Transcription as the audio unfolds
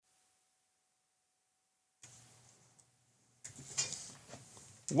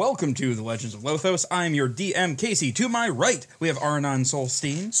Welcome to the Legends of Lothos. I'm your DM, Casey. To my right, we have Arnon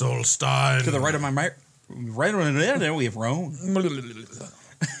Solstein. Solstein. To the right of my right on there, we have Roan.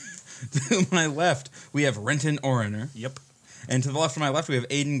 To my left, we have Renton Oriner. Yep. And to the left of my left, we have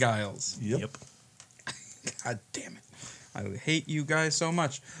Aiden Giles. Yep. God damn it. I hate you guys so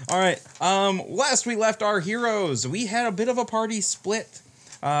much. All right. Last we left our heroes, we had a bit of a party split.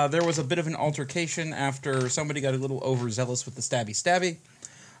 There was a bit of an altercation after somebody got a little overzealous with the stabby.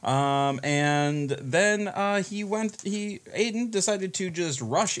 And then Aiden decided to just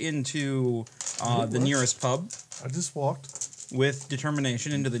rush into the nearest pub. I just walked. With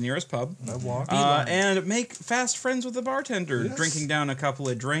determination into the nearest pub. I walked. And make fast friends with the bartender, Yes. drinking down a couple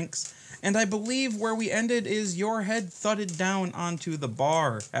of drinks. And I believe where we ended is your head thudded down onto the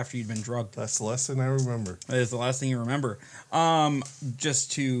bar after you'd been drugged. That's the last thing I remember. That is the last thing you remember.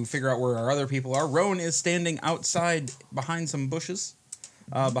 Just to figure out where our other people are, Roan is standing outside behind some bushes,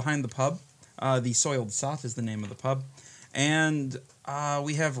 behind the pub. The Soiled Sot is the name of the pub. And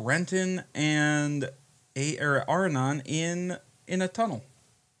we have Renton and Aranon in a tunnel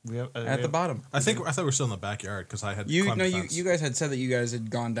at the bottom. I thought we were still in the backyard because I had climbed the fence. You guys had said that you guys had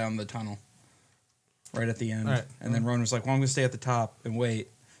gone down the tunnel right at the end. Right. And then Roan was like, well, I'm going to stay at the top and wait.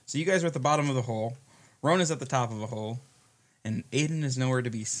 So you guys are at the bottom of the hole. Roan is at the top of the hole. And Aiden is nowhere to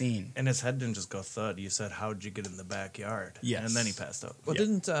be seen. And his head didn't just go thud. You said, how'd you get in the backyard? Yes. And then he passed out. Well,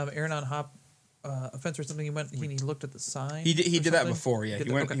 didn't Aranon hop a fence or something? He looked at the sign? He did that something? before, yeah.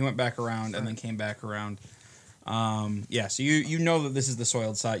 He went back around and then came back around. So you know that this is the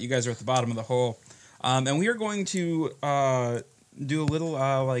Soiled Sot. You guys are at the bottom of the hole. And we are going to do a little,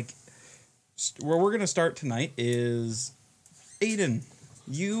 where we're going to start tonight is, Aiden,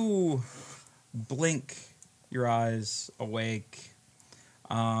 you blink your eyes awake.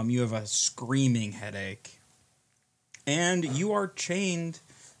 You have a screaming headache. And you are chained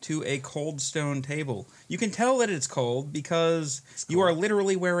to a cold stone table. You can tell that it's cold because you are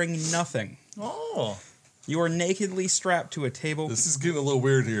literally wearing nothing. Oh. You are nakedly strapped to a table. This is getting a little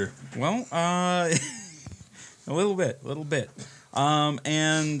weird here. Well, a little bit.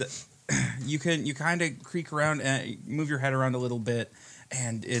 And you kind of creak around and move your head around a little bit,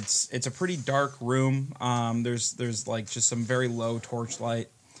 and it's a pretty dark room. There's like just some very low torchlight.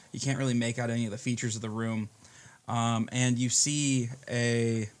 You can't really make out any of the features of the room. And you see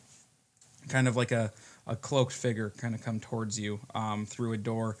a kind of like a cloaked figure kind of come towards you through a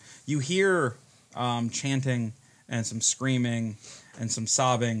door. You hear chanting and some screaming and some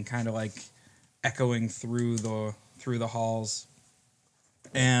sobbing kind of like echoing through the halls.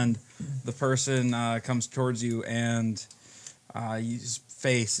 And the person comes towards you, and his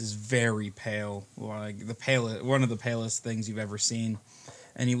face is very pale, like one of the palest things you've ever seen.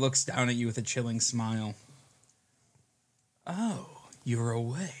 And he looks down at you with a chilling smile. Oh, you're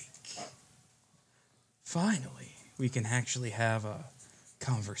awake. Finally, we can actually have a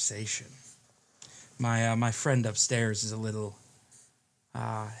conversation. My friend upstairs is a little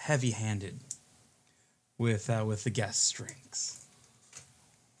heavy-handed with the guest drinks.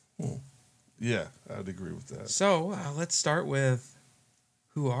 Yeah, I'd agree with that. So let's start with,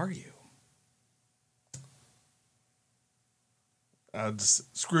 who are you?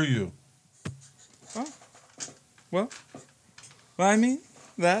 Just screw you. Oh, well, I mean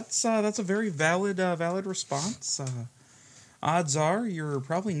that's a very valid response. Odds are you're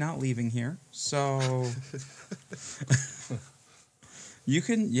probably not leaving here, so you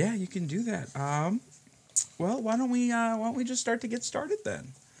can do that. Well, why don't we just start to get started then?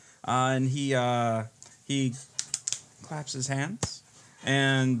 And he claps his hands,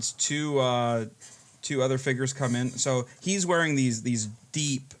 and two other figures come in. So he's wearing these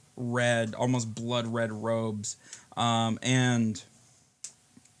deep red, almost blood red robes, and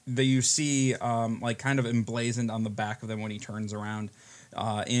you see like kind of emblazoned on the back of them when he turns around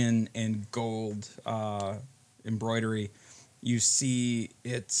in gold embroidery. You see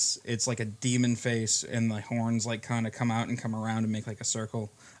it's like a demon face, and the horns like kind of come out and come around and make like a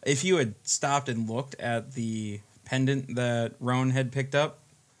circle. If you had stopped and looked at the pendant that Roan had picked up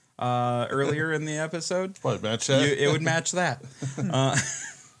earlier in the episode, Probably match that. it would match that.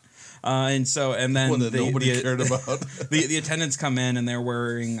 And then One that nobody cared about. the attendants come in, and they're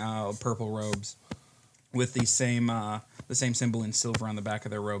wearing purple robes with the same symbol in silver on the back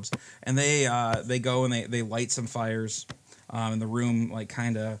of their robes. And they go and they light some fires, and the room like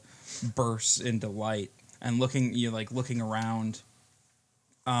kind of bursts into light. And looking around,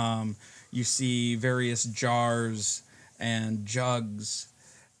 you see various jars and jugs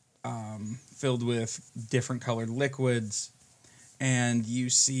filled with different colored liquids. and you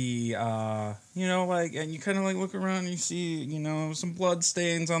see, and you kind of like look around and you see, some blood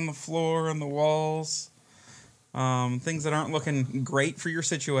stains on the floor and the walls. Things that aren't looking great for your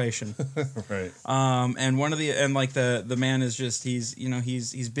situation. Right. And the man is just,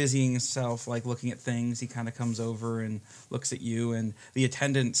 he's busying himself, like looking at things. He kind of comes over and looks at you, and the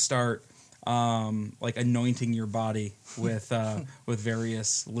attendants start, like anointing your body with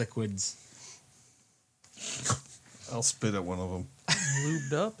various liquids. I'll spit at one of them.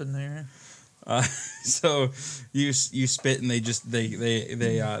 Lubed up in there. So you spit, and they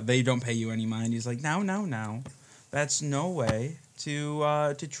don't pay you any mind. He's like, no. That's no way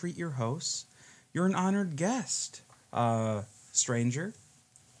to treat your hosts. You're an honored guest, stranger.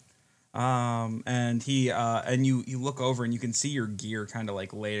 And you look over and you can see your gear kind of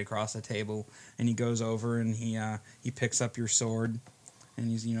like laid across the table. And he goes over and he picks up your sword, and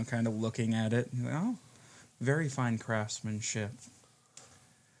he's kind of looking at it. He's like, oh, very fine craftsmanship.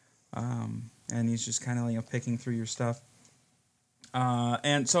 And he's just kind of picking through your stuff.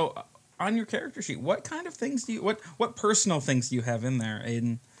 And so on your character sheet, what kind of things what personal things do you have in there,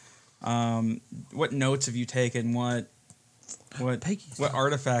 Aiden? What notes have you taken? What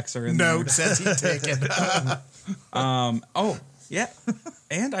artifacts are in there? Notes has he taken? Oh, yeah.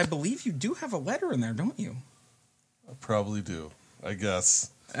 And I believe you do have a letter in there, don't you? I probably do, I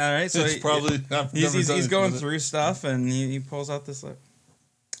guess. All right, so he's going through stuff, and he pulls out this letter.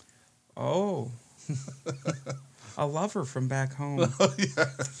 Oh. A lover from back home. Oh, yeah.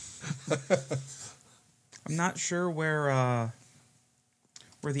 I'm not sure where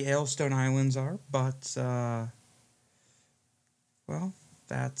the Ailstone Islands are, but well,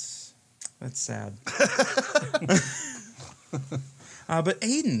 that's sad. But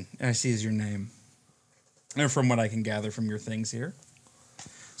Aiden, I see, is your name, or from what I can gather from your things here.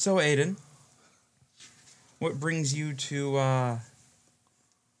 So Aiden, what brings you to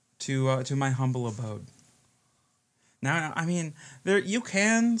my humble abode? Now, I mean, you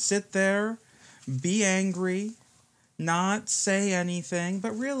can sit there, be angry, not say anything,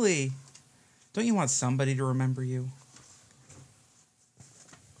 but really, don't you want somebody to remember you?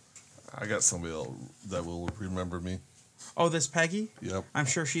 I got somebody else that will remember me. Oh, this Peggy? Yep. I'm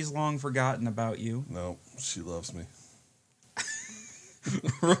sure she's long forgotten about you. No, she loves me.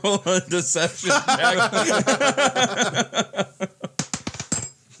 Roll a deception check.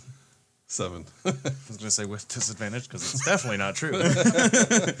 7. I was going to say with disadvantage because it's definitely not true.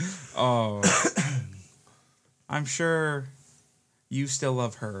 Oh. I'm sure you still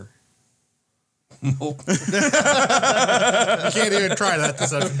love her. Nope. You can't even try that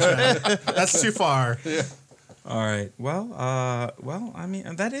deception check. That's too far. Yeah. All right. Well, I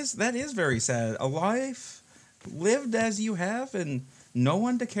mean, that is very sad. A life lived as you have, and no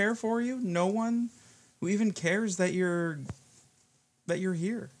one to care for you, no one who even cares that you're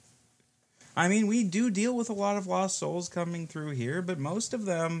here. I mean, we do deal with a lot of lost souls coming through here, but most of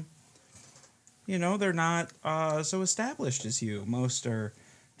them, they're not so established as you. Most are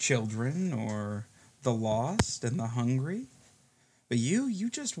children or the lost and the hungry. But you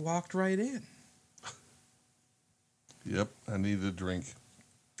just walked right in. Yep, I need a drink.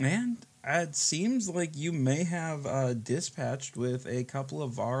 And it seems like you may have dispatched with a couple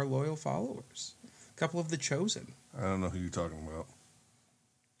of our loyal followers. A couple of the chosen. I don't know who you're talking about.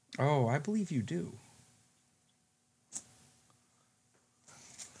 Oh, I believe you do.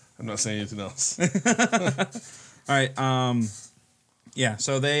 I'm not saying anything else. All right. Yeah.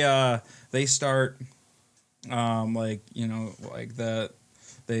 So they start they've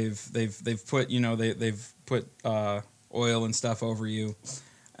put oil and stuff over you,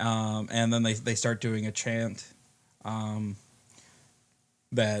 and then they start doing a chant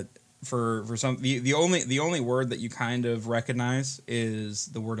that for some the only word that you kind of recognize is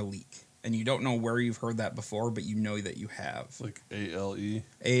the word alik, and you don't know where you've heard that before, but you know that you have. Like A-L-E?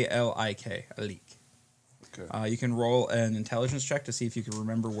 A-L-I-K, alik. Okay. You can roll an intelligence check to see if you can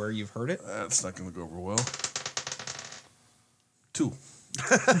remember where you've heard it. That's not going to go over well. 2.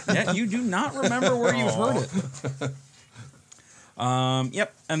 Yeah, you do not remember where you've heard it.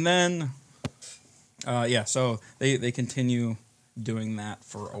 Yep, and then so they continue doing that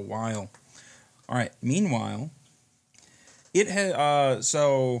for a while. All right. Meanwhile, it had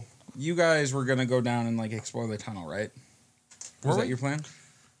so you guys were gonna go down and explore the tunnel, right? Was that your plan?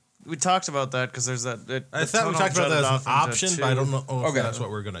 We talked about that because there's that. I thought we talked about that as an option, but I don't know if that's what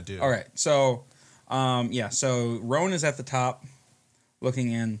we're gonna do. All right. So, so Roan is at the top,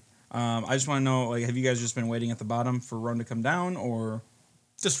 looking in. I just want to know, have you guys just been waiting at the bottom for Roan to come down, or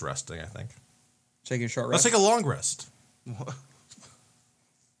just resting? I think. Taking a short rest. Let's take a long rest.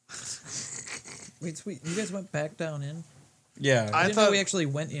 Wait, sweet. You guys went back down in? Yeah. I didn't know thought- we actually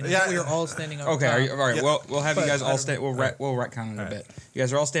went in. I Yeah. thought we were all standing up Okay. top. All right. Yeah. We'll have you But guys I all don't stay. know. We'll retcon it a bit. You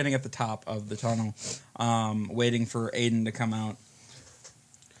guys are all standing at the top of the tunnel, waiting for Aiden to come out.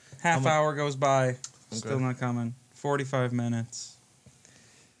 Half hour goes by, still not coming. 45 minutes.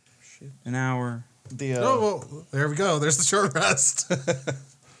 Shit. An hour. Oh, well, there we go. There's the short rest.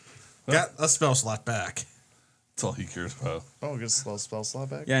 Got a spell slot back. That's all he cares about. Oh, get a spell slot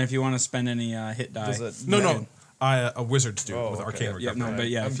back. Yeah, and if you want to spend any hit die. Does it? No. A wizards do Oh, with okay. arcane Yeah, recovery. no, but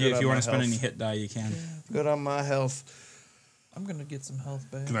yeah, I'm if good you on want my to spend health. any hit die, you can. Good on my health. I'm gonna get some health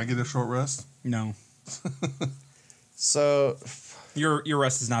back. Can I get a short rest? No, So, your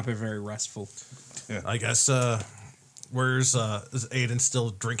rest has not been very restful. I guess. Where's is Aiden still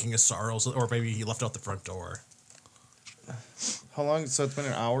drinking his sorrows, or maybe he left out the front door? how long? So it's been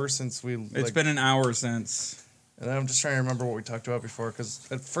an hour since we. It's been an hour since. And I'm just trying to remember what we talked about before, because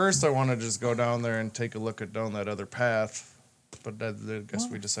at first I wanted to just go down there and take a look at down that other path, but I guess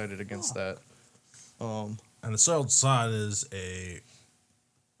we decided against that. And the soiled sod is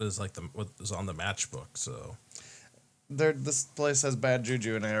like what is on the matchbook. So, This place has bad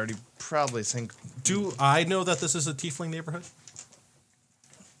juju, and I already probably think. do I know that this is a tiefling neighborhood?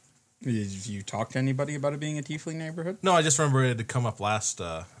 Did you talk to anybody about it being a tiefling neighborhood? No, I just remember it had come up last.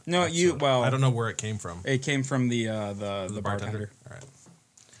 No, episode. I don't know where it came from. It came from the bartender. All right.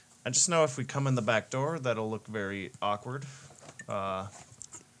 I just know if we come in the back door, that'll look very awkward.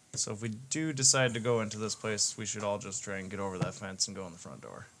 So if we do decide to go into this place, we should all just try and get over that fence and go in the front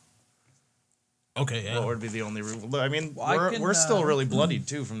door. Okay. Yeah. What would be the only rule? I mean, Well, I can, we're still really bloodied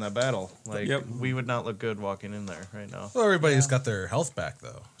too from that battle. Like, Yep. we would not look good walking in there right now. Well, everybody's Yeah. got their health back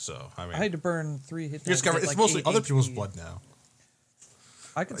though. So I mean, I had to burn 3 hit you dice. discover to get, it's like, mostly 8 other people's HP. blood now.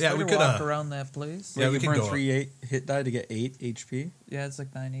 I can Yeah, we spider could, walk around that place. Yeah, Yeah, we you can burn go 3 hit die to get 8 HP. Yeah, it's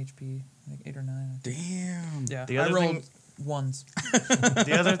like 9 HP, like 8 or 9. Damn. Yeah, The I other rolled thing- ones.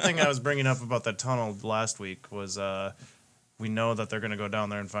 The other thing I was bringing up about that tunnel last week was we know that they're going to go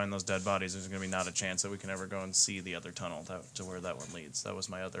down there and find those dead bodies. There's going to be not a chance that we can ever go and see the other tunnel to where that one leads. That was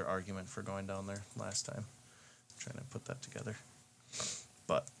my other argument for going down there last time. Trying to put that together.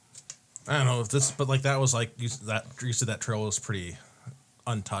 But I don't know if this, but like that was like you said that trail was pretty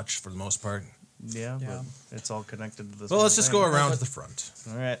untouched for the most part. yeah, Yeah. but it's all connected to this. Well, one let's just thing. go around to the front.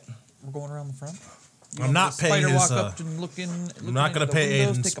 All right. We're going around the front. I'm not paying spider his. walk up and look I'm not going to pay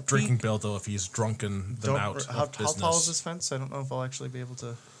Aiden's drinking bill though if he's drunken them out How of business. tall is this fence? I don't know if I'll actually be able to.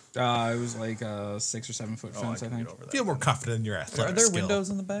 It was like a 6 or 7 foot Oh, fence, I can think. get over that. Feel more confident in your Are athletic there skill. windows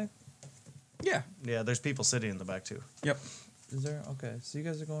in the back? Yeah. Yeah, there's people sitting in the back too. Yep. Is there? Okay, so you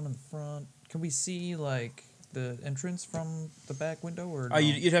guys are going in the front. Can we see like the entrance from the back window, or no?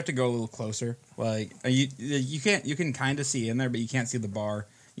 You'd have to go a little closer. Like you can kind of see in there, but you can't see the bar.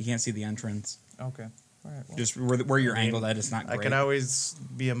 You can't see the entrance. Okay, all right. Well, Just where you're I mean, angled at, it's not I great. can always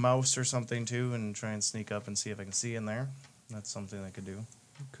be a mouse or something too, and try and sneak up and see if I can see in there. That's something I could do.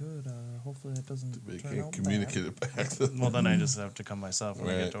 you could. Hopefully that doesn't They turn can't out communicate it back. Well, then I just have to come myself when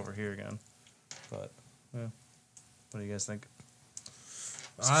I Right. get over here again. But yeah, what do you guys think?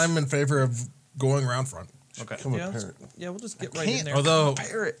 I'm in favor of going around front. Okay. Become Yeah, a let's- parrot. yeah, we'll just get right can't- in there. Although,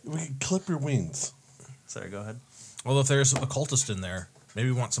 We can clip your wings. Sorry, go ahead. if there's a cultist in there,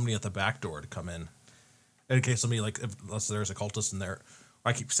 maybe we want somebody at the back door to come in case somebody unless there's a cultist in there.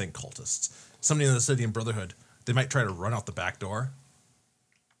 I keep saying cultists. Somebody in the city in Brotherhood, they might try to run out the back door.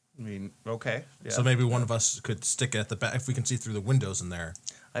 I mean, okay. Yeah. So maybe one of us could stick at the back if we can see through the windows in there.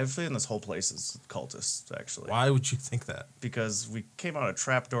 I have a feeling this whole place is cultists, actually. Why would you think that? Because we came out a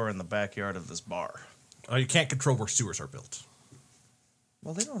trapdoor in the backyard of this bar. Oh, you can't control where sewers are built.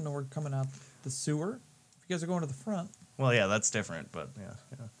 Well, they don't know we're coming out the sewer. If you guys are going to the front, Well, yeah, that's different, but yeah.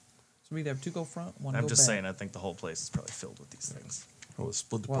 so we either have 2 go front, 1 I'm go just back. saying, I think the whole place is probably filled with these things. I would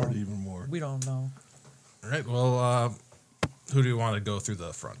split the Well, party even more. We don't know. All right. Well, who do you want to go through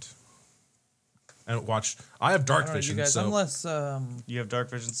the front? And watch. I have dark All right, vision, you guys, so unless You have dark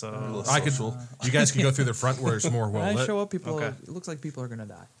vision, so I could. Social. You guys can go through the front where it's more when well I lit. show up, people. Okay. It looks like people are gonna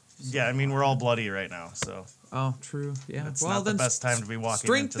die. yeah. I mean, we're all bloody right now, so Oh, true. Yeah. it's well, not the then best time to be walking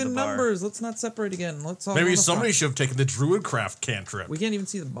strength into the in bar. numbers. Let's not separate again. Let's all. go Maybe in the somebody front. should have taken the Druidcraft cantrip. We can't even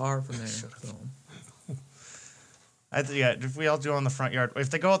see the bar from there. So. Yeah, if we all do on the front yard, if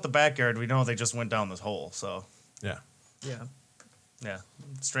they go out the backyard, we know they just went down this hole. So Yeah. Yeah. yeah,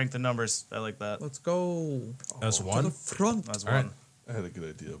 strength in numbers. I like that. Let's go As to the one. front. That's All right. one. I had a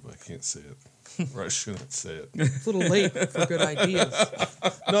good idea, but I can't say it. Or I shouldn't say it. It's a little late for good ideas.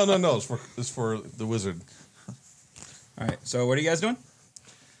 No. It's for the wizard. All right. So what are you guys doing?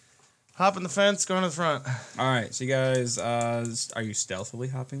 Hopping the fence, going to the front. All right, so you guys, are you stealthily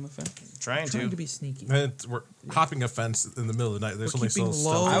hopping the fence? Trying Trying to to. be sneaky. And we're hopping a fence in the middle of the night. There's We're only so keeping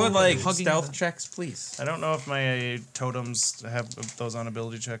stealth. low. I would like Hugging stealth the- checks, please. I don't know if my totems have those on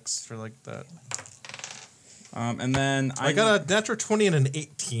ability checks for like that. And then I got a natural 20 and an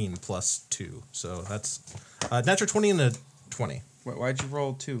 18 plus 2. So that's natural 20 and a 20. Why'd you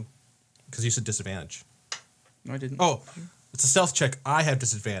roll 2? Because you said disadvantage. No, I didn't. Oh, it's a stealth check. I have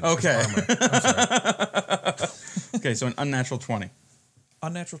disadvantage. Okay. Armor. I'm sorry. Okay, so an unnatural 20.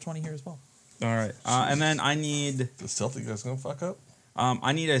 Unnatural 20 here as well. All right, and then I need The stealthy guy's gonna fuck up.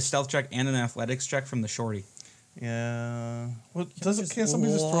 I need a stealth check and an athletics check from the shorty. Yeah. What can't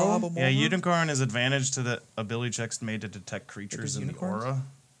somebody just throw him? Yeah, unicorn is advantage to the ability checks made to detect There's creatures in the unicorns? aura.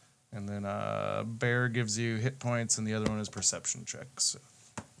 And then bear gives you hit points, and the other one is perception checks.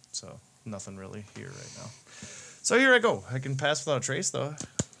 So nothing really here right now. So here I go. I can pass without trace, though,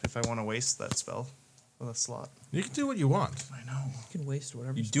 if I want to waste that spell with a slot. You can do what you want. I know. You can waste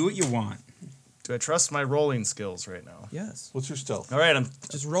whatever. You do what you want. Do I trust my rolling skills right now? Yes. What's your stealth? All right, I'm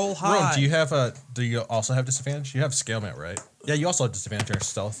Just roll high. Rome, do you have a? Do you also have disadvantage? You have scale mount, right? Yeah, you also have disadvantage on your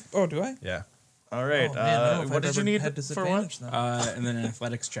stealth. Oh, do I? Yeah. all right. Oh, man, I don't know if what I've did you ever need had for what? disadvantage then. And then an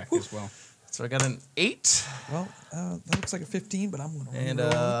athletics check as well. So I got an 8 Well, that looks like a 15, but I'm gonna and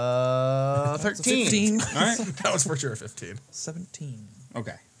roll. 13. 15. All right. That was for sure a 15. 17.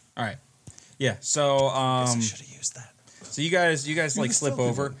 Okay. All right. Yeah. So I should have used that. so you guys like can slip still do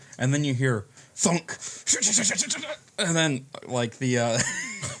over, that. and then you hear thunk, and then like the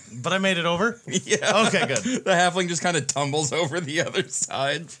But I made it over. yeah. Okay, good. The halfling just kind of tumbles over the other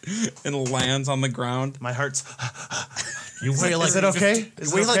side and lands on the ground. My heart's. You weigh like Is it okay? 50, Is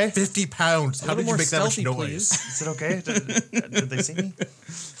you weigh it okay? like 50 pounds. How little did you more make that much stealthy, noise? please. Is it okay? Did they see me?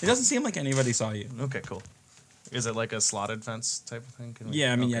 It doesn't seem like anybody saw you. Okay, cool. Is it like a slotted fence type of thing? Can we-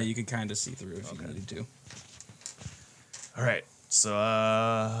 Yeah, I mean, okay. yeah, you could kind of see through if you needed to. All right. So,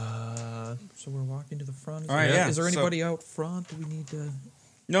 So we're walking to the front. Is, All right, there, yeah, is there so- anybody out front? Do we need to?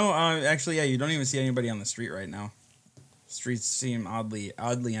 No, actually, yeah, you don't even see anybody on the street right now. Streets seem oddly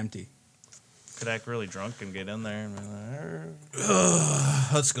empty. could act really drunk and get in there. And be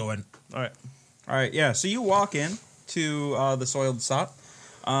like, Let's go in. all right. All right, yeah. So you walk in to the soiled sot,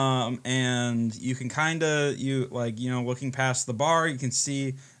 and you can kind of looking past the bar, you can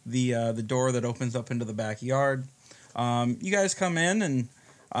see the door that opens up into the backyard. You guys come in, and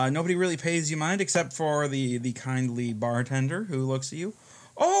nobody really pays you mind except for the kindly bartender who looks at you.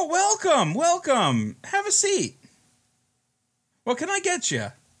 Oh, welcome. Have a seat. What can I get you?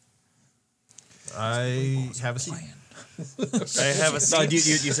 I have a seat. I have a No, seat. you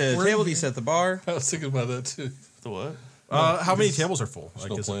sit at the table. Do you sit at the bar? I was thinking about that too. The what? How many tables are full?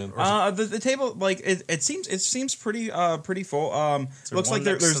 no is it- plan. or is The table it seems pretty full. there Looks like one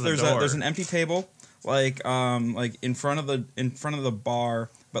next to the door? there's an empty table like in front of the bar,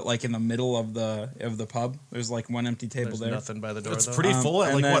 but like in the middle of the pub. There's like one empty table There's there. nothing by the door. it's though? pretty full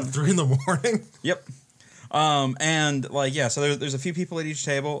at and like then- 3 in the morning. Yep. And like yeah, so there's a few people at each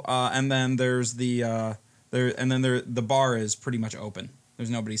table, and then there's the bar is pretty much open. There's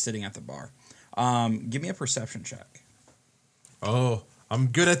nobody sitting at the bar. Give me a perception check. Oh, I'm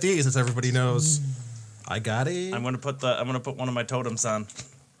good at these, as everybody knows. I got it. I'm gonna put one of my totems on.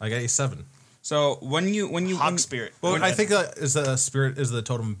 I got a 7. So when you Hawk spirit. Well, I think is the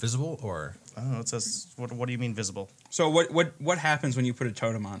totem visible or? I don't know. It says what do you mean visible? So what happens when you put a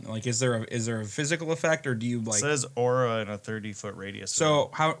totem on? Like, is there a physical effect, or do you It like? says aura in a 30-foot radius.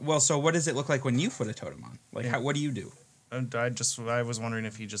 So so what does it look like when you put a totem on? Like, what do you do? And I was wondering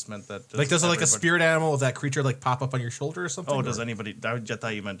if he just meant that. Like, does it like a everybody- spirit animal of that creature like pop up on your shoulder or something? Oh, does or? anybody? I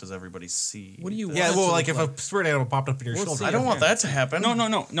thought you meant does everybody see? What do you that? Yeah, want it well, to like look if like? a spirit animal popped up in your We'll shoulder. see. I don't want that to happen.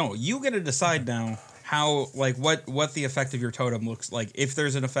 No. You get to decide now how like what the effect of your totem looks like. If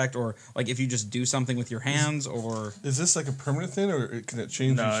there's an effect, or like if you just do something with your hands, or Is this like a permanent thing, or can it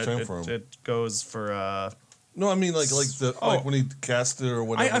change No, each time for him? it goes for. No, I mean like like when he cast it or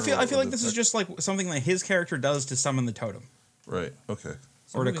whatever. I feel or like the this is effect. just like something that his character does to summon the totem. right. Okay.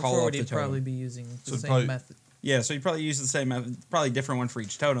 So or to moving call forward, up the he'd totem. probably be using So the it'd same probably- method. Yeah, so you probably use the same method, probably different one for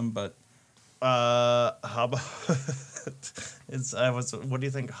each totem, but How about? What do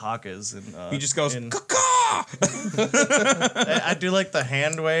you think Hawk is? he just goes in- caw. I do like the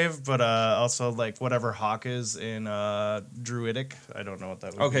hand wave, but also like whatever Hawk is in Druidic. I don't know what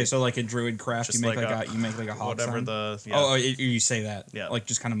that would be. Okay, so like in druid craft, Just you make like you make like a hawk whatever sound. the yeah. Oh, you say that. Yeah. Like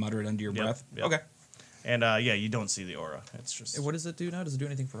just kind of mutter it under your Yep, breath. yep. Okay. And yeah, you don't see the aura. It's just What does it do now? Does it do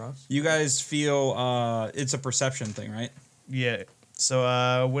anything for us? You guys feel it's a perception thing, right? yeah.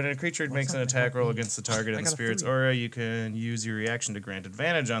 So when a creature makes an attack roll against the target in the got a spirit's 3. aura, you can use your reaction to grant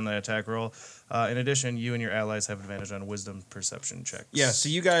advantage on the attack roll. In addition, you and your allies have advantage on wisdom perception checks. Yeah, so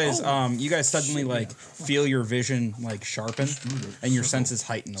you guys suddenly like feel your vision like sharpen and your senses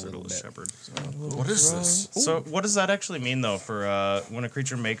heighten a little bit. Shepherd. What is this? So what does that actually mean though? For when a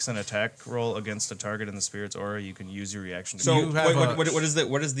creature makes an attack roll against a target in the spirit's aura, you can use your reaction. To So You have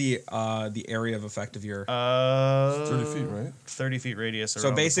what is the area of effect of your 30 feet, right? 30 feet radius. So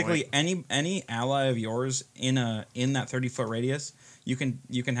around the basically point. any ally of yours in that 30-foot radius, you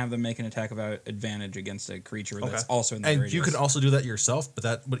can have them make an attack without advantage against a creature that's also in the And radius. you can also do that yourself, but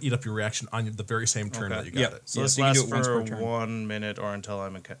that would eat up your reaction on the very same turn that you got Yep. it. So Yeah, this so you can do lasts it once for per turn. 1 minute or until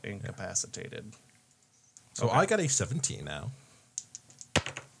I'm incapacitated. So I got a 17 now.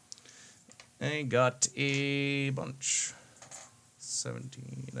 I got a bunch.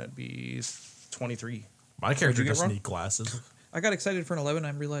 17. That'd be 23. My character you get, just Ron? need glasses. I got excited for an 11.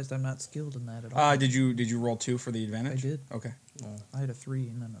 I realized I'm not skilled in that at all. Did you roll 2 for the advantage? I did. Okay. I had a 3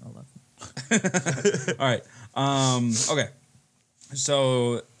 and then an 11. All right. Okay.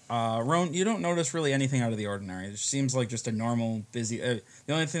 So, Roan, you don't notice really anything out of the ordinary. It seems like just a normal, busy. The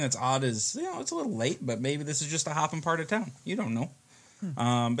only thing that's odd is it's a little late, but maybe this is just a hopping part of town. You don't know.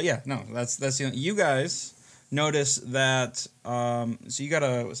 But yeah, no, that's the. You guys notice that. So you got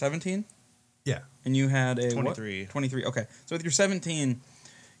a 17, Yeah. and you had a 23. 23. Okay, so with your 17,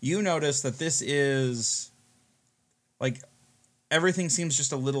 you notice that this is like everything seems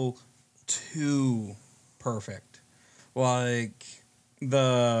just a little too perfect. Like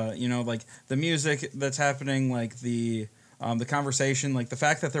like the music that's happening, like the conversation, like the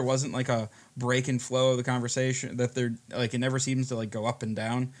fact that there wasn't like a break and flow of the conversation, that there like it never seems to like go up and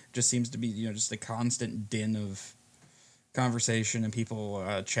down, just seems to be just a constant din of conversation and people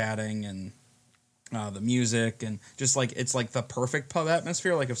chatting and the music and just like it's like the perfect pub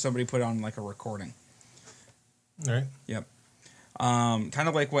atmosphere, like if somebody put on like a recording. All right. Yep. Kind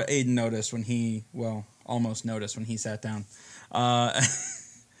of like what Aiden noticed when almost noticed when he sat down.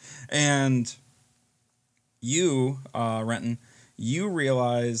 And you, Renton, you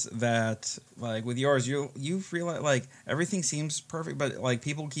realize that like with yours, you realize like everything seems perfect, but like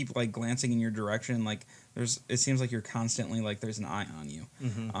people keep like glancing in your direction. Like it seems like you're constantly like there's an eye on you.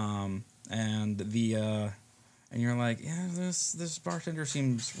 And you're like, yeah, this bartender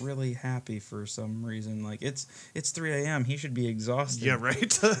seems really happy for some reason. Like it's 3 a.m. He should be exhausted. Yeah,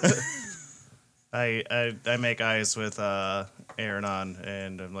 right. I make eyes with Aaron on,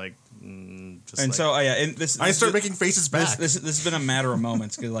 and I'm like, just. And like, so and this I start making faces back. This has been a matter of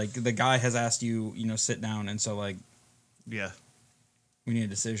moments because like the guy has asked you sit down, and so like yeah. we need a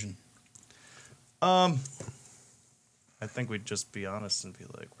decision. I think we'd just be honest and be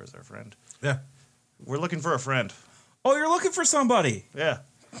like, "Where's our friend?" Yeah. We're looking for a friend. Oh, you're looking for somebody. Yeah.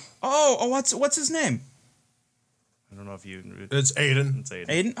 Oh, what's his name? I don't know if you. It's Aiden. It's Aiden.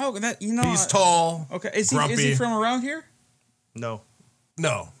 Aiden. Oh, that He's tall. Okay, is grumpy. he from around here? No.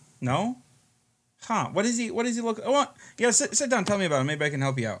 No. No. Huh? What is he look? Oh, yeah. Sit down. Tell me about him. Maybe I can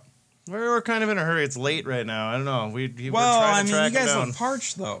help you out. We're kind of in a hurry. It's late right now. I don't know. We're Well, trying I to mean, track you guys him down. look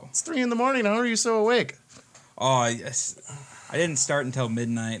parched though. It's 3 a.m. How are you so awake? Oh, yes. I didn't start until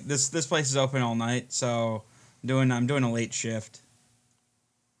midnight. This place is open all night, so I'm doing a late shift.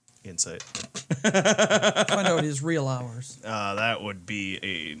 Insight. Find out his real hours. That would be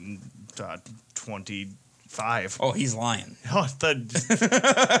a 25. Oh, he's lying. Oh, there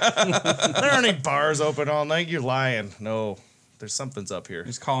aren't any bars open all night. You're lying. No, there's something's up here.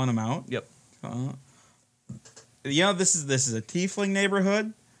 Just calling him out. Yep. This is a tiefling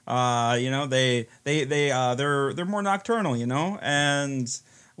neighborhood. They're more nocturnal, and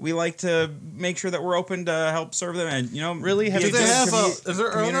we like to make sure that we're open to help serve them. And Really? be Have a Do you they good have commu- is there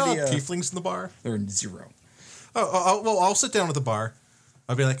community, tieflings in the bar? They're in 0. Well, I'll sit down at the bar.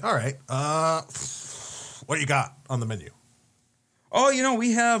 I'll be like, all right, what do you got on the menu? Oh,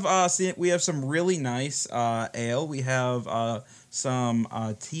 we have some really nice ale. We have some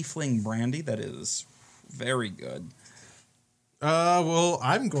tiefling brandy that is very good. Well,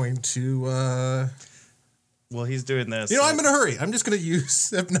 I'm going to. Well, he's doing this. I'm in a hurry. I'm just going to use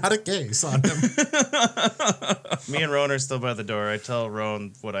Hypnotic Gaze on him. Me and Roan are still by the door. I tell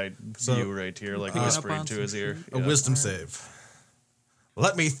Roan what I So- view right here, like Picking up whispering on to some his ear. A wisdom save.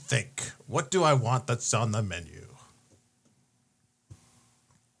 Let me think. What do I want that's on the menu?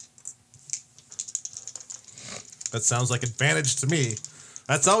 That sounds like advantage to me.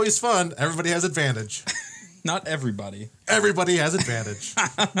 That's always fun. Everybody has advantage. Not everybody. Everybody has advantage.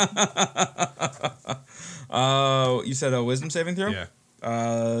 You said a wisdom saving throw?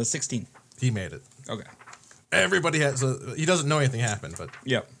 Yeah. 16. He made it. Okay. Everybody has. He doesn't know anything happened, but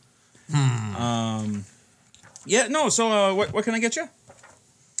Yep. Yeah. No. So, what can I get you?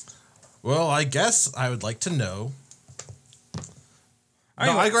 well, I guess I would like to know. No,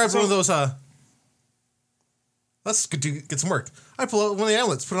 Anyway, I grabbed so- one of those. Let's get some work. I pull out one of the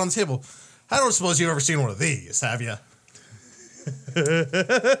amulets, put it on the table. I don't suppose you've ever seen one of these, have you?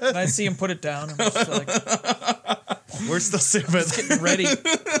 And I see him put it down. I'm just like, We're still stupid. getting ready.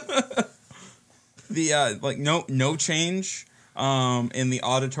 The like no change in the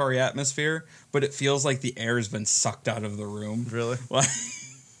auditory atmosphere, but it feels like the air has been sucked out of the room. Really? Like,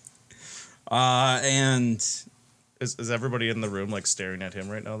 and Is everybody in the room like staring at him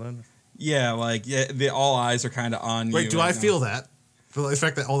right now? Then yeah, like all eyes are kind of on you. Wait, do right I now. feel that? For the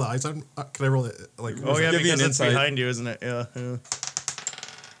fact that all the eyes on. Can I roll it? Like, oh yeah, Give you an because it's insight. behind you, isn't it? Yeah.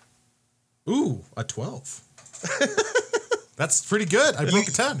 ooh, a 12. That's pretty good. I broke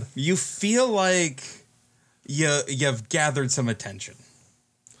a 10. You feel like you've gathered some attention.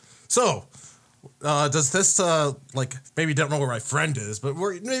 So, does this like maybe don't know where my friend is, but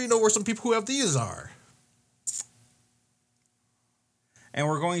maybe know where some people who have these are? And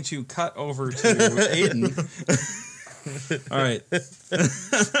we're going to cut over to Aiden. All right.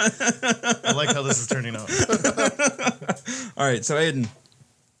 I like how this is turning out. All right, so Aiden,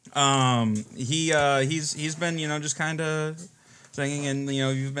 he's been just kind of singing, and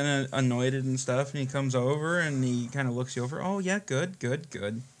you've been annoyed and stuff, and he comes over and he kind of looks you over. Oh yeah, good.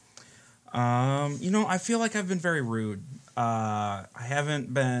 I feel like I've been very rude. I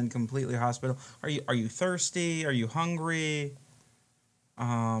haven't been completely hospitable. Are you thirsty? Are you hungry?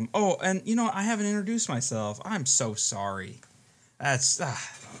 Oh, and I haven't introduced myself. I'm so sorry. That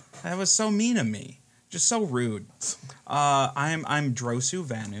was so mean of me. Just so rude. I'm Drosu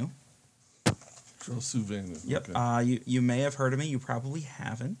Vanu. Drosu Vanu. Yep. Okay. You may have heard of me. You probably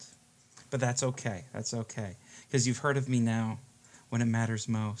haven't, but that's okay. That's okay because you've heard of me now, when it matters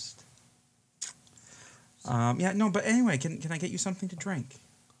most. Yeah. No. But anyway, can I get you something to drink,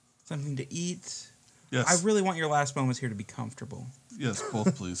 something to eat? Yes. I really want your last moments here to be comfortable. Yes,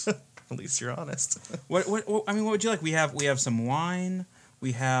 both, please. At least you're honest. What I mean, what would you like? We have some wine.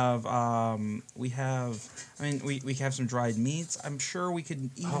 We have we have some dried meats. I'm sure we could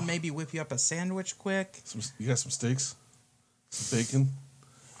even maybe whip you up a sandwich quick. You got some steaks? Some bacon?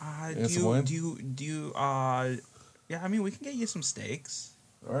 Do some wine? yeah, I mean, we can get you some steaks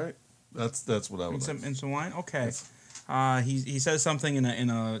All right. That's what I would like. and some wine. Okay. He says something in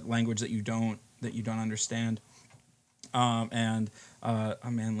a language that you don't understand. And a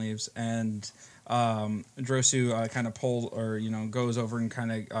man leaves, and Drosu kind of pulls or goes over and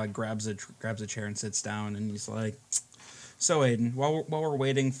kind of grabs a chair and sits down, and he's like, "So Aiden, while we're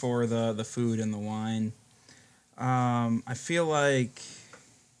waiting for the food and the wine, I feel like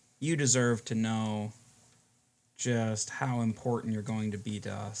you deserve to know just how important you're going to be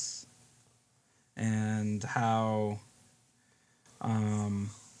to us, and how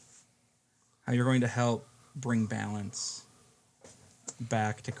you're going to help bring balance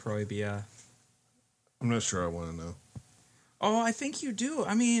back to Croibia." I'm not sure I want to know. Oh, I think you do.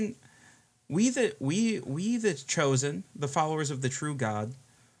 I mean, we the chosen, the followers of the true God,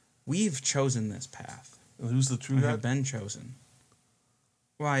 we've chosen this path. And who's the true We guy? have been chosen.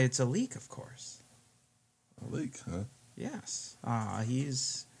 Why, it's a leak, of course. A leak, huh? Yes.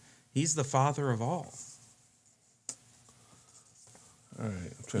 He's the father of all, All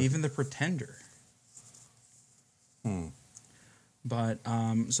right. even the pretender. But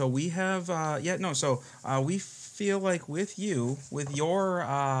so we have we feel like with your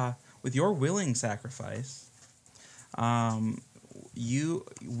willing sacrifice,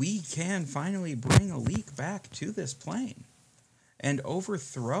 we can finally bring a leak back to this plane and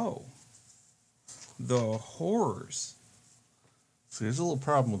overthrow the horrors. See, there's a little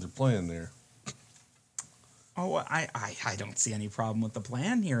problem with your plan there. Oh, I don't see any problem with the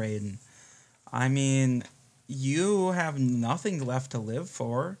plan here, Aiden. I mean, you have nothing left to live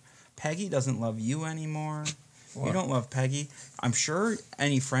for. Peggy doesn't love you anymore. What? You don't love Peggy. I'm sure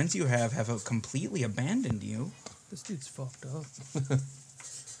any friends you have completely abandoned you. This dude's fucked up.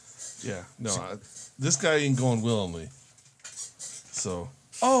 Yeah. No, this guy ain't going willingly. So.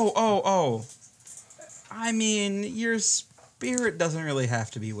 Oh. I mean, your spirit doesn't really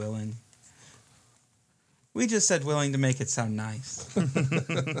have to be willing. We just said willing to make it sound nice.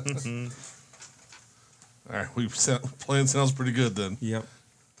 All right, plan sounds pretty good then. Yep.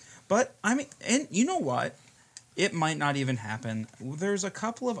 But, I mean, and you know what? It might not even happen. There's a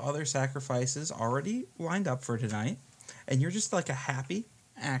couple of other sacrifices already lined up for tonight, and you're just like a happy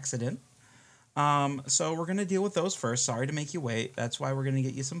accident. So we're going to deal with those first. Sorry to make you wait. That's why we're going to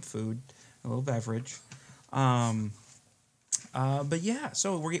get you some food, a little beverage. But yeah,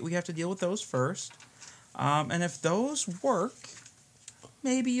 so we have to deal with those first. And if those work,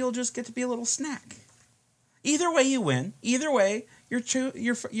 maybe you'll just get to be a little snack. Either way, you win. Either way, you're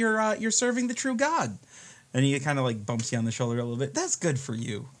serving the true God. And he kind of like bumps you on the shoulder a little bit. That's good for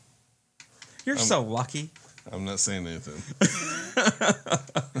you. You're so lucky. I'm not saying anything.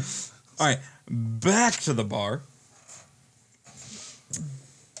 All right, back to the bar.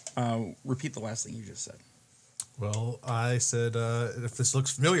 Repeat the last thing you just said. Well, I said, if this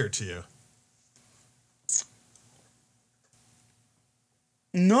looks familiar to you.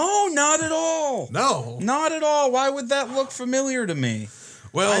 No, not at all. No. Not at all. Why would that look familiar to me?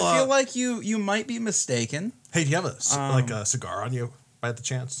 Well, I feel like you might be mistaken. hey, do you have a cigar on you by the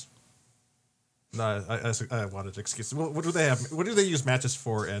chance? No, I wanted to excuse. What do they have? What do they use matches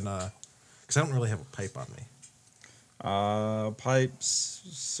for? And because I don't really have a pipe on me.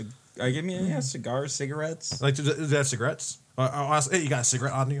 Pipes. Give me cigars, cigarettes. Like, do they have cigarettes? I'll ask, hey, you got a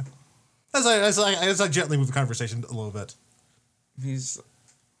cigarette on you? As I gently move the conversation a little bit. He's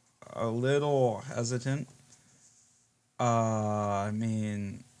a little hesitant. I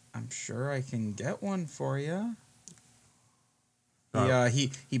mean, I'm sure I can get one for you.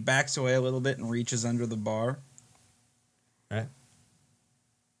 He backs away a little bit and reaches under the bar. Right.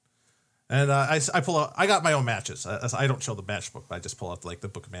 And I pull out. I got my own matches. I don't show the match book. I just pull out like the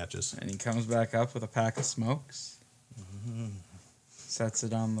book of matches. And he comes back up with a pack of smokes. Mm-hmm. Sets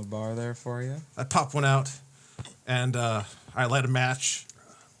it on the bar there for you. I pop one out, and I light a match.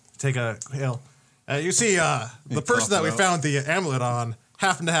 Take a hail. You see, the person that we found the amulet on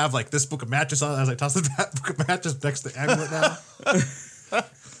happened to have like this book of matches on. As I toss the book of matches next to the amulet now.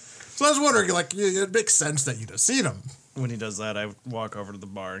 So I was wondering, like, it makes sense that you'd have seen him. When he does that, I walk over to the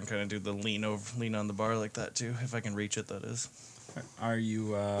bar and kind of do the lean on the bar like that too, if I can reach it. That is. Are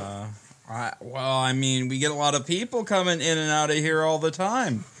you? I mean, we get a lot of people coming in and out of here all the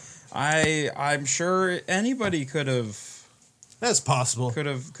time. I'm sure anybody could have. That's possible. Could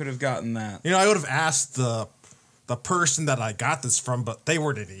have gotten that. You know, I would have asked the person that I got this from, but they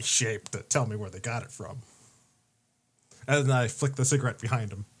weren't in any shape to tell me where they got it from. And then I flick the cigarette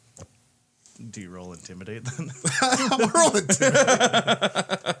behind him. Do you roll intimidate then? I'm rolling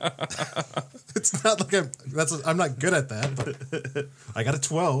It's not like I'm not good at that, but I got a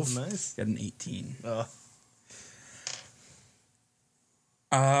 12. Nice. Got an 18. Oh.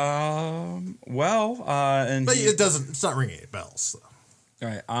 And It's not ringing any bells. So. All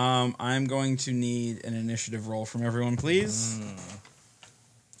right. I'm going to need an initiative roll from everyone, please.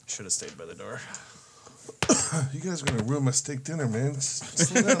 Should have stayed by the door. You guys are going to ruin my steak dinner, man.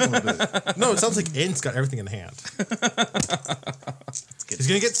 Slow down a little bit. No, it sounds like Aiden's got everything in hand. He's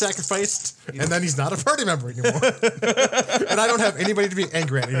going to get sacrificed, and then he's not a party member anymore. And I don't have anybody to be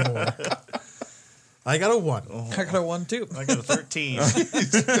angry at anymore. I got a 1. I got a 1 too. I got a 13.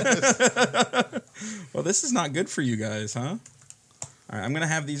 Well, this is not good for you guys, huh? All right. I'm going to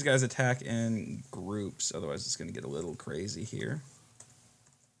have these guys attack in groups. Otherwise, it's going to get a little crazy here.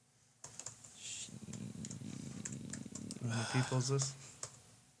 How many people is this?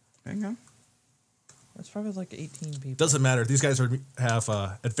 Hang on. That's probably like 18 people. Doesn't matter. These guys have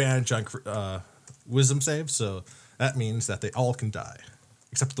advantage on wisdom saves, so that means that they all can die,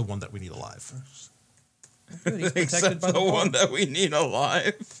 except the one that we need alive. Good, he's protected Except by the one that we need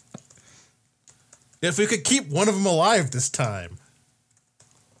alive. If we could keep one of them alive this time.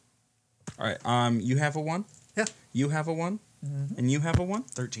 All right. You have a 1? Yeah. You have a 1? Mm-hmm. And you have a 1?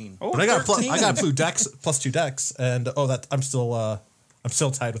 13. Oh, But I got 13. I got plus 2 decks, and I'm still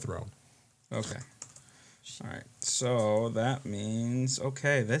tied with Rome. Okay. All right. So that means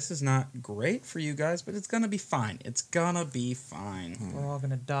this is not great for you guys, but it's gonna be fine. It's gonna be fine. We're all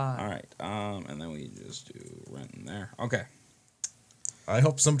gonna die. All right. And then we just do rent in there. Okay. I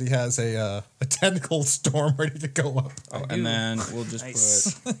hope somebody has a tentacle storm ready to go up. Oh, and then we'll just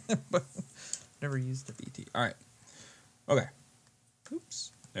Nice. put Never used it. BT. All right. Okay.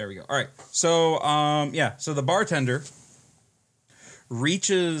 Oops. There we go. All right. So so the bartender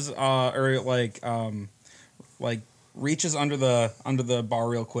reaches reaches under the bar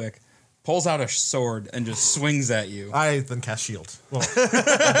real quick, pulls out a sword and just swings at you. I then cast shield. Well,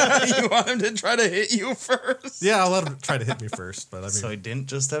 You want him to try to hit you first? yeah, I'll let him try to hit me first, but I mean, So he didn't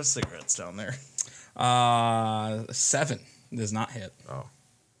just have cigarettes down there. 7 does not hit. oh,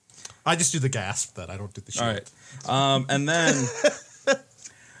 I just do the gasp that I don't do the shield. All right. And then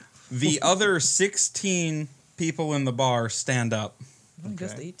the other 16 people in the bar stand up I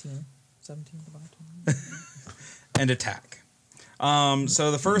guess Okay. 18. 17 at the bottom. and attack.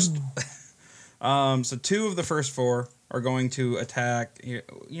 So the first, so 2 of the first 4 are going to attack. You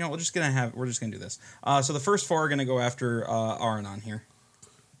know, we're just gonna do this. So the first 4 are gonna go after Aranon here.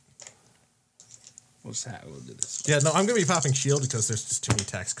 We'll do this. Yeah, no, I'm gonna be popping shield because there's just too many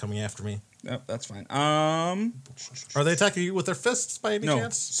attacks coming after me. Yep, that's fine. Are they attacking you with their fists by any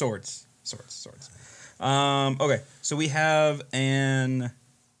chance? Swords. Okay, so we have an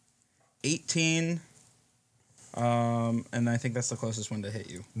 18, and I think that's the closest one to hit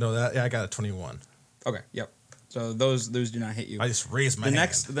you. No, I got a 21. Okay, yep. So those do not hit you. I just raised my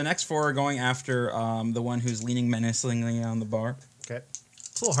hand. The next 4 are going after the one who's leaning menacingly on the bar. Okay.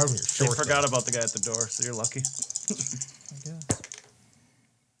 It's a little hard when you're They short. forgot about the guy at the door, so you're lucky. I guess.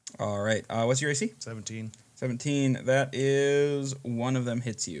 All right. What's your AC? 17. 17. That is one of them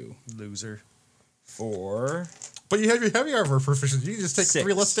hits you. Loser. 4. But you have your heavy armor proficiency. You can just take 6.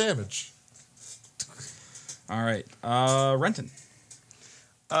 3 less damage. All right. Renton.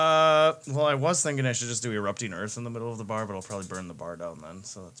 Well, I was thinking I should just do erupting earth in the middle of the bar, but I'll probably burn the bar down then,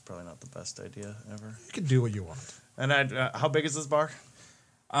 so that's probably not the best idea ever. You can do what you want. And how big is this bar?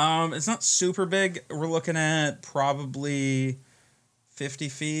 It's not super big. We're looking at probably 50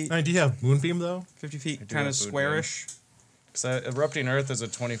 feet. I mean, do you have Moonbeam, though? 50 feet, do kind have of food, squarish. Because erupting earth is a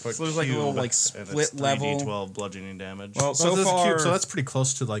 20-foot So there's like a little, like, split level. 3d12 bludgeoning damage. Well, So so far, so that's pretty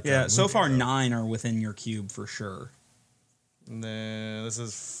close to, like... yeah. So Moonbeam, far, though. 9 are within your cube for sure. And then this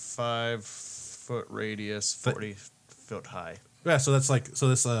is 5-foot radius, 40-foot high. Yeah, so that's like... So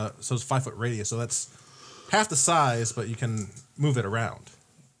it's 5-foot radius, so that's half the size, but you can move it around.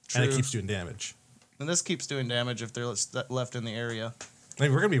 And it True. keeps doing damage. And this keeps doing damage if they're left in the area. I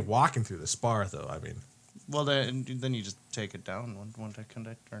mean, we're going to be walking through this bar, though. I mean... Well, then you just take it down one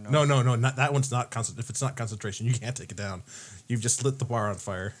or no? No, not that one's not if it's not concentration, you can't take it down. You've just lit the bar on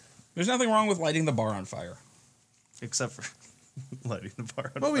fire. There's nothing wrong with lighting the bar on fire. Except for lighting the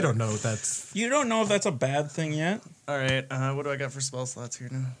bar on Well, we fire. don't know. That's You don't know if that's a bad thing yet. All right, what do I got for spell slots here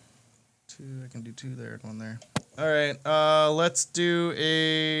now? 2, I can do 2 there and 1 there. All right, let's do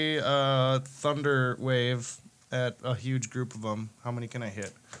a thunder wave at a huge group of them. How many can I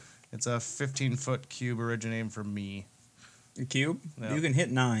hit? It's a 15-foot cube originating from me. Your cube? Yeah. You can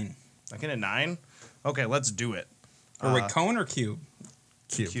hit 9. I can hit 9? Okay, let's do it. Or wait, cone or cube?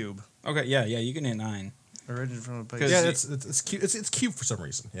 Cube. Okay, yeah, you can hit 9. Originating from a place. Because yeah, it's cube. It's cube for some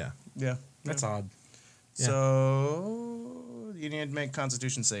reason. Yeah. Yeah. That's odd. Yeah. So you need to make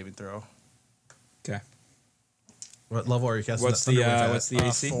Constitution saving throw. Okay. What level are you casting? What's that the Thunder Wave at? what's the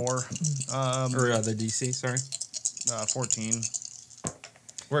AC? 4. Or the DC? Sorry. 14.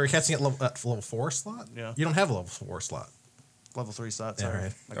 Where you're casting at level 4 slot? Yeah. You don't have a level 4 slot. Level 3 slot. Yeah, Sorry.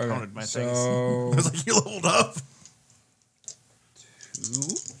 right. I counted my things. I So was like, you leveled up. 2,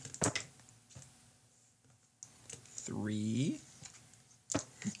 3,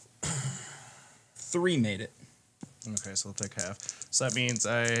 3 made it. Okay, so I'll take half. So that means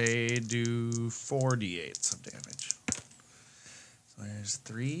I do 4d8s of damage. So there's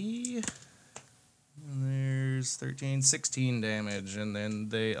 3. And there's 13, 16 damage. And then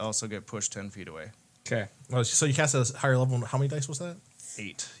they also get pushed 10 feet away. Okay. Oh, so you cast at a higher level. How many dice was that?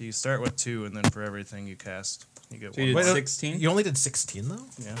 8. You start with 2, and then for everything you cast, you get So you 1. did no, 16? You only did 16 though.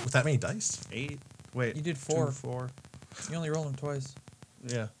 Yeah. With that many dice. 8. Wait. You did 2, 4. 4. You only roll them twice.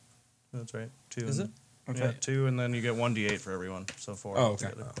 Yeah. That's right. 2. Is and- it? Okay. Yeah, 2, and then you get 1d8 for everyone. So 4. Oh, okay.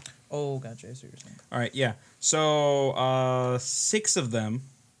 altogether. Oh, gotcha. I see what you're saying. All right, yeah. So 6 of them.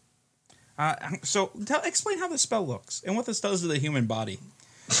 Explain how this spell looks and what this does to the human body.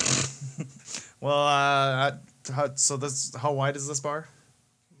 Well, how wide is this bar?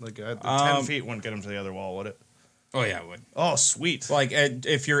 Like 10 feet wouldn't get him to the other wall, would it? Oh yeah, it would. Oh, sweet. Like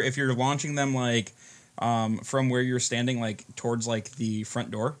if you're launching them like from where you're standing like towards like the front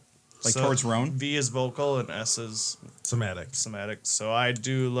door, like So towards Roan. V is vocal and S is Somatic. somatic. So I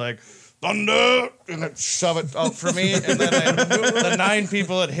do like thunder and then shove it out for me, and then the 9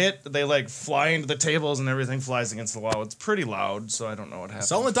 people it hit, they like fly into the tables and everything flies against the wall. It's pretty loud, so I don't know what happened.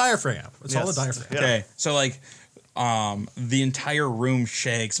 It's all in the diaphragm. It's all in the Yes. diaphragm. Yeah. Okay, so like the entire room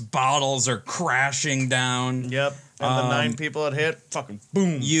shakes, bottles are crashing down. Yep. And the 9 people it hit, fucking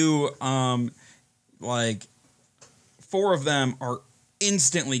boom. You like 4 of them are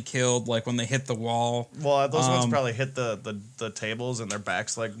instantly killed like when they hit the wall. Well, those ones probably hit the tables and their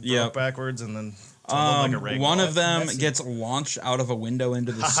backs like broke Yep. backwards and then tumbled like a rag One ball. of them Messy. gets launched out of a window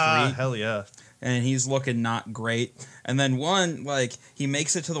into the Haha, street. hell yeah. And he's looking not great. And then one, like, he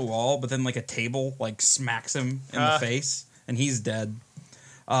makes it to the wall, but then, like, a table, like, smacks him in the face, and he's dead.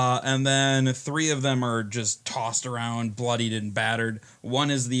 And then 3 of them are just tossed around, bloodied and battered. One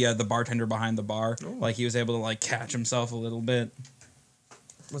is the bartender behind the bar. Ooh. Like, he was able to, like, catch himself a little bit.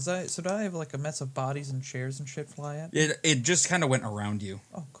 So did I have like a mess of bodies and chairs and shit fly at? It just kind of went around you.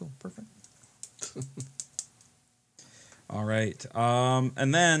 Oh, cool, perfect. All right.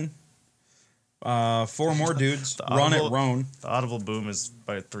 And then 4 more dudes run at Roan. The audible boom is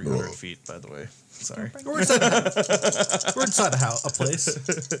by 300 feet, by the way. Sorry. We're inside a place.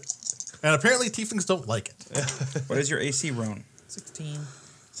 And apparently tieflings don't like it. What is your AC, Roan? 16.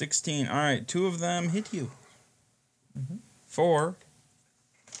 16. All right. 2 of them hit you. 4.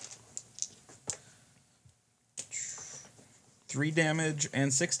 3 damage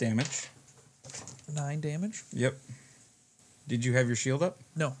and 6 damage. 9 damage? Yep. Did you have your shield up?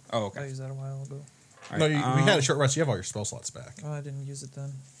 No. Oh, okay. I used that a while ago. All No, right, we had a short rest. You have all your spell slots back. Oh, I didn't use it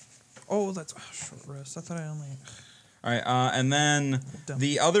then. Oh, that's short rest. I thought I only... All right, and then Dumb.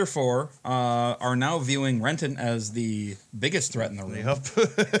 the other 4 are now viewing Renton as the biggest threat in the room.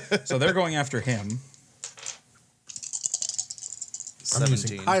 Yep. So they're going after him. I'm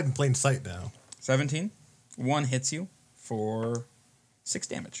using 17. hide in plain sight now. 17. 1 hits you for 6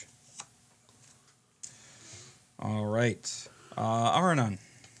 damage. All right. Aranon.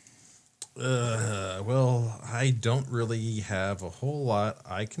 Well, I don't really have a whole lot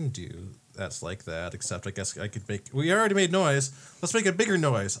I can do that's like that, except I guess I could make... We already made noise. Let's make a bigger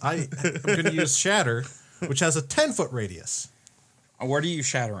noise. I'm going to use Shatter, which has a 10-foot radius. What are you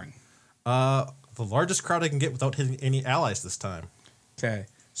shattering? The largest crowd I can get without hitting any allies this time. Okay.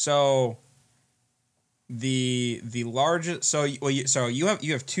 So the largest you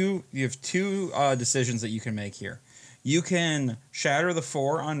have two decisions that you can make here. You can shatter the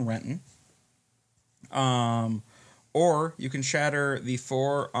 4 on Renton. Or you can shatter the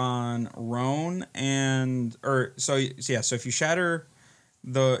 4 on Roan so if you shatter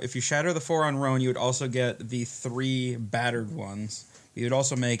the 4 on Roan, you would also get the 3 battered ones. You would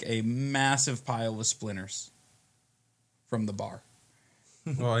also make a massive pile of splinters from the bar.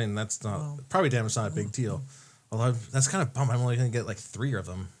 Well, I mean, that's not... Probably damage not a big deal. Although, that's kind of bum. I'm only going to get like 3 of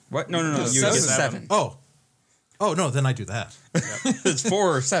them. What? No. You Just get 7. 7. Oh, no, then I do that. It's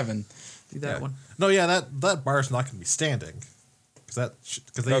 4 or 7. Do that one. No, yeah, that bar is not going to be standing. Because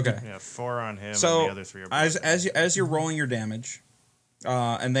they Okay. Yeah, 4 on him So and the other 3 are as you're rolling your damage,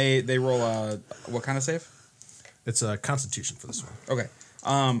 and they roll a what kind of save? It's a constitution for this one. Okay.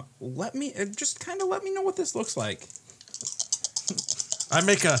 Let me know what this looks like. I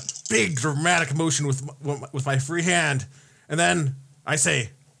make a big dramatic motion with my free hand, and then I say,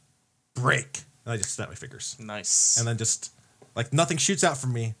 break. And I just snap my fingers. nice. And then just, like, nothing shoots out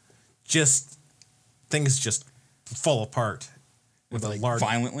from me. Just, things just fall apart. With Like, a large,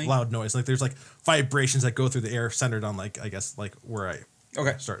 violently? loud noise. Like, there's, like, vibrations that go through the air centered on, like, I guess, like, where I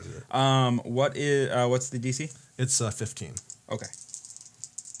Okay. started it. What's the DC? It's 15. Okay. I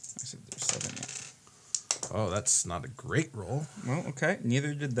said there's 7 yet. Oh, that's not a great roll. Well, okay.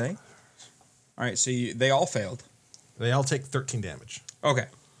 Neither did they. All right. So they all failed. They all take 13 damage. Okay.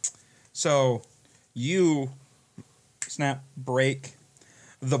 So you snap, break.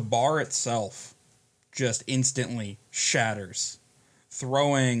 The bar itself just instantly shatters,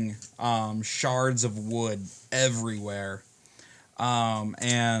 throwing shards of wood everywhere,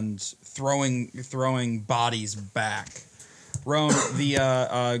 and throwing bodies back. Roan,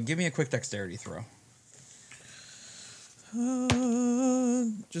 give me a quick dexterity throw.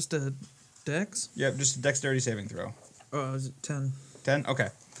 Just a dex? Yep, just a dexterity saving throw. Oh, is it 10? 10? Okay.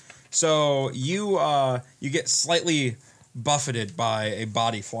 So you get slightly buffeted by a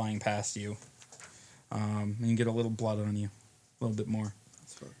body flying past you. And you get a little blood on you. A little bit more.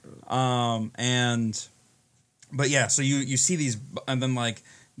 That's fucked up. But yeah, so you see these, and then like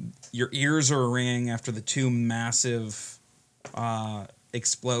your ears are ringing after the 2 massive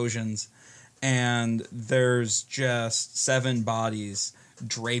explosions, and there's just 7 bodies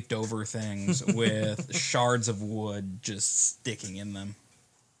draped over things with shards of wood just sticking in them.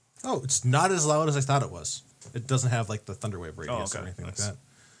 Oh, it's not as loud as I thought it was. It doesn't have like the thunderwave radius or okay. anything like Nice. that.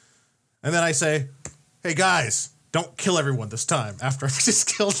 And then I say, "Hey guys, don't kill everyone this time." After I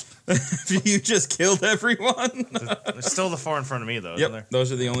just killed. You just killed everyone. There's still the 4 in front of me, though, isn't Yep, there?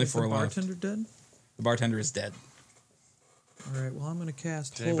 those are the only Is 4 the left. bartender dead? The bartender is dead. All right, well, I'm going to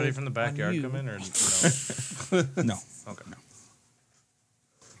cast Did anybody Hold from the on backyard you. come in, or no? No. Okay. No.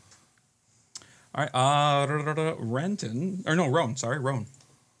 All right. Renton. Or no, Roan. Sorry, Roan.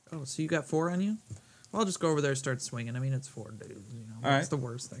 Oh, so you got 4 on you? Well, I'll just go over there and start swinging. I mean, it's 4 dudes, you know. All What's right. the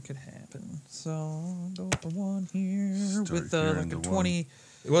worst that could happen? So I'll go with the 1 here Start with hearing like the a one. 20.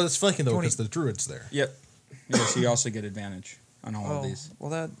 Well, it's flanking though 20. because the druid's there. Yep. Yeah, so you also get advantage on all of Oh, these well,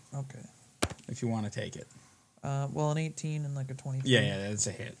 that, okay. if you want to take it. Well, an 18 and like a 23. Yeah, that's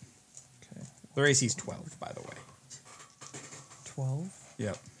a hit. Okay. Their AC's 12, by the way. 12?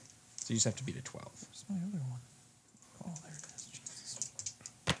 Yep. So you just have to beat a 12. Where's my other one? Oh, there it is. Jesus.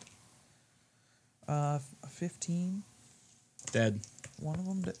 15. Dead. One of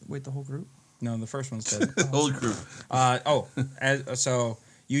them. Wait, the whole group? No, the first one's dead. Whole group. So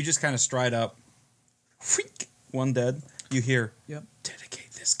you just kind of stride up. Wheek, one dead. You hear, Yep.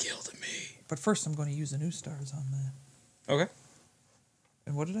 dedicate this kill to me. But first, I'm going to use the new stars on that. Okay.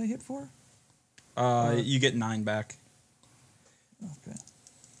 And what did I hit for? You get 9 back. Okay.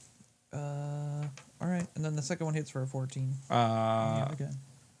 All right. And then the second one hits for a 14. Uh, Again.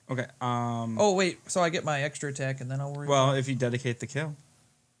 okay. Oh, wait. So I get my extra attack, and then I'll worry Well, about... if you dedicate the kill.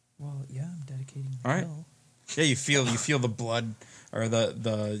 Well, yeah, I'm dedicating the All right. kill. Yeah, you feel the blood or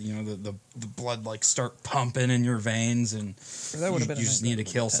the blood like start pumping in your veins, and Or that would've been a you just nice need to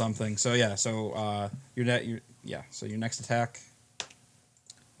number, kill 10. something. So yeah, so your next attack,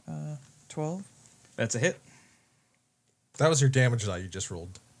 12. that's a hit. That was your damage die you just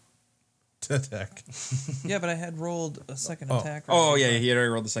rolled. To attack. Yeah, but I had rolled a second Oh. attack. Oh yeah, he already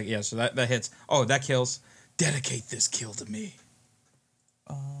rolled the second. Yeah, so that hits. Oh, that kills. Dedicate this kill to me.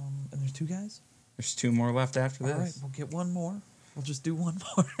 And there's 2 guys? There's 2 more left after this. All right, we'll get one more. We'll just do one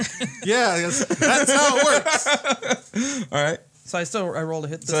more. Yeah, that's how it works. All right. So I rolled a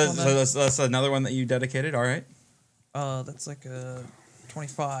hit this So, one so then? that's another one that you dedicated. All right. That's like a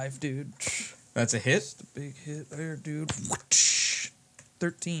 25, dude. That's a hit. Just a big hit there, dude.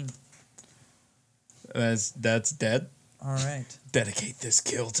 13. That's dead. All right. Dedicate this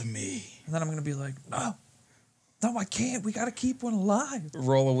kill to me. And then I'm going to be like, no, I can't. We got to keep one alive.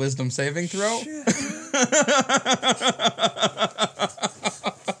 Roll a wisdom saving throw. Shit.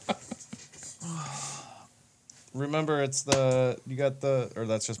 Remember, it's or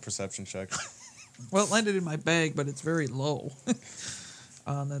that's just perception check. Well, it landed in my bag, but it's very low.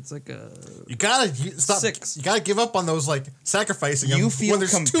 That's like a... You gotta stop. 6. You gotta give up on those like sacrificing You them feel when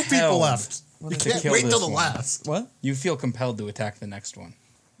there's 2 people compelled left. You to can't kill wait till this the one. last. What? You feel compelled to attack the next one.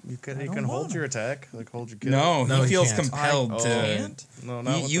 You I can don't hold wanna. your attack, like hold your kill. No, No, he he feels can't. compelled I to. can't? No,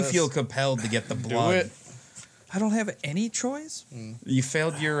 not with You this. feel compelled to get the Do blood. it. I don't have any choice? You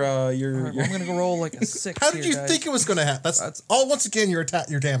failed your All right, well, I'm going to go roll like a 6 How did here, you guys. think it was gonna happen? That's That's- all. Once again, your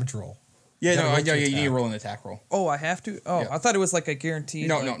damage roll. Yeah, no, gotta roll to you need to attack. roll an attack roll. Oh, I have to? Oh, Yeah. I thought it was like a guaranteed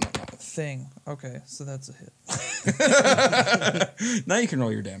No, like, no. thing. Okay, so that's a hit. Now you can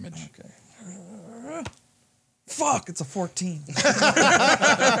roll your damage. Okay. Fuck, it's a 14.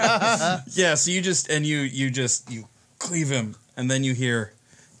 Yeah, so you cleave him, and then you hear,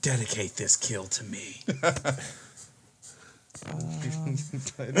 "Dedicate this kill to me."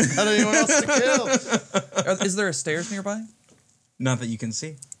 Not anyone else to kill. Is there a stairs nearby? Not that you can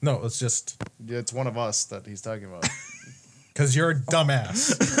see. No, it's just Yeah, it's one of us that he's talking about. because you're a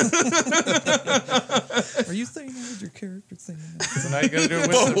dumbass. Are you saying that with your character saying that? So now you gotta do a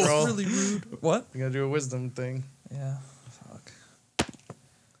wisdom That's roll. really rude. What? You gotta do a wisdom thing. Yeah. Fuck.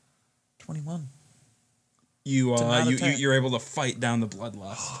 21. You To not attack. you're able to fight down the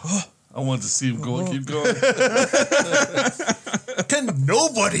bloodlust. I wanted to see him go and keep going. Can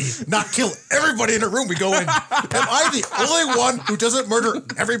nobody not kill everybody in a room we go in? Am I the only one who doesn't murder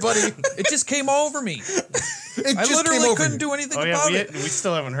everybody? It just came over me. It I just literally came over couldn't you. do anything Oh yeah, about we it.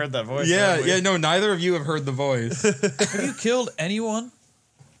 still haven't heard that voice. Yeah, have we? yeah. No, neither of you have heard the voice. Have you killed anyone?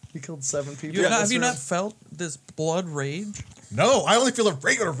 You killed 7 people. You in have this you room? not felt this blood rage? No, I only feel a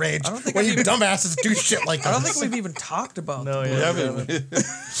regular rage I don't think when I've you even- dumbasses do shit like I don't this. think we've even talked about No, the yeah, blood. we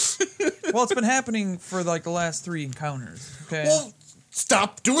haven't. Well, it's been happening for like the last 3 encounters. Okay. Well,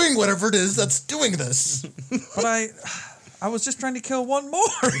 stop doing whatever it is that's doing this. But I was just trying to kill one more.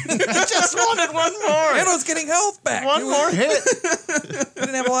 I just wanted one more. And I was getting health back. One more hit. I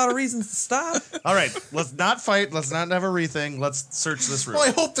didn't have a lot of reasons to stop. All right, let's not fight. Let's not have a rethink. Let's search this room. Well,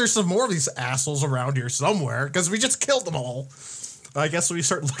 I hope there's some more of these assholes around here somewhere because we just killed them all. I guess we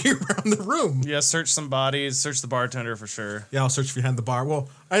start looking around the room. Yeah, search some bodies. Search the bartender for sure. Yeah, I'll search behind the bar. Well,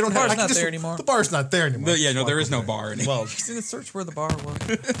 I don't The have. bar's I can not just, there anymore. The bar's not there anymore. Yeah, no, there is no bar anymore. Well, Just gonna search where the bar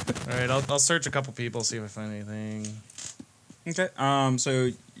was. all right, I'll search a couple people, see if I find anything. Okay. So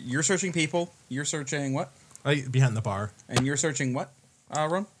you're searching people. You're searching what? Behind the bar. And you're searching what?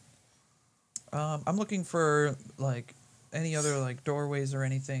 Ron? I'm looking for like any other like doorways or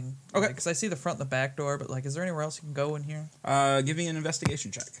anything. Okay. Because I see the front and the back door, but like, is there anywhere else you can go in here? Give me an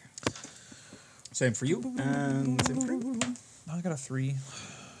investigation check. Same for you. And same for you. Oh, I got a 3.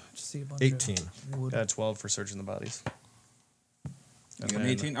 Just see a bunch 18. of wood. Got a 12 for searching the bodies. You got an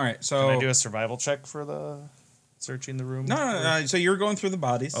 18. All right. So Can I do a survival check for the searching the room? no. So you're going through the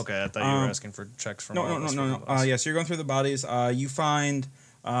bodies. Okay, I thought you were asking for checks from all of us for the bodies. Yeah, so you're going through the bodies. You find,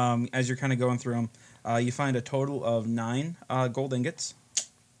 as you're kind of going through them, you find a total of 9 gold ingots.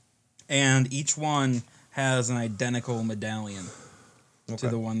 and each one has an identical medallion to Okay.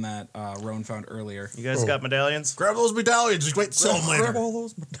 the one that Roan found earlier. You guys got medallions? Grab those medallions. Just wait, sell them Grab later. all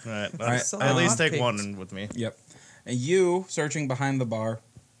those. All right. right, At least take hotcakes. one with me. Yep. And you searching behind the bar,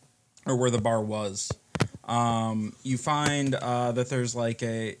 or where the bar was, you find that there's like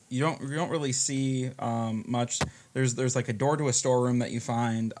you don't really see much. There's like a door to a storeroom that you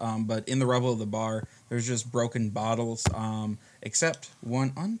find, but in the rubble of the bar, there's just broken bottles, except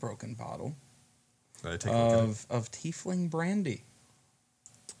one unbroken bottle I take a look at it. of tiefling brandy.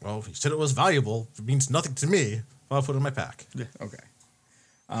 Well, if he said it was valuable, it means nothing to me. I'll put it in my pack. Okay.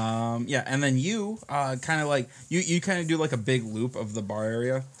 Yeah, and then you kind of like you kind of do like a big loop of the bar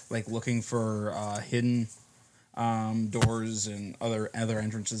area, like looking for hidden doors and other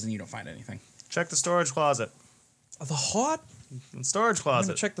entrances, and you don't find anything. Check the storage closet. The hot. Storage I'm gonna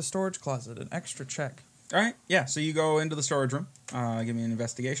closet. check the storage closet. An extra check. All right, yeah. So you go into the storage room. Give me an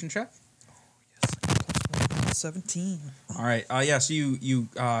investigation check. 17. All right. Yeah. So you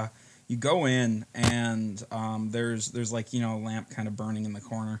go in and there's like a lamp kind of burning in the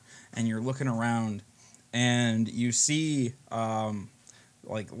corner, and you're looking around, and you see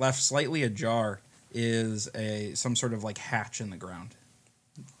like left slightly ajar is some sort of like hatch in the ground.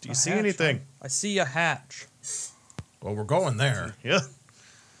 Do you A see hatch, anything? huh? I see a hatch. Well, we're going there. Yeah.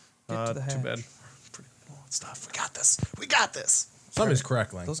 Get to the hatch. Too bad. Pretty cool stuff. We got this. We got this. Something's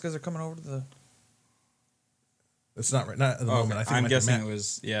crackling. Those guys are coming over to the. It's not right. Not at the moment. I think it I'm might be guessing Matt. it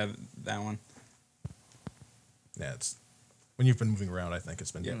was that one. Yeah, it's when you've been moving around. I think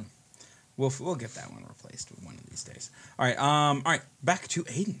it's been. Yeah. We'll get that one replaced one of these days. All right. All right. Back to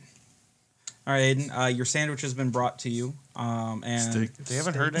Aiden. All right, Aiden. Your sandwich has been brought to you. And Steak. They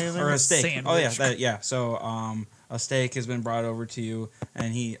haven't heard anything? or a steak. Sandwich. Oh yeah, yeah. So a steak has been brought over to you,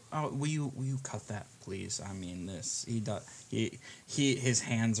 and will you cut that, please? I mean, his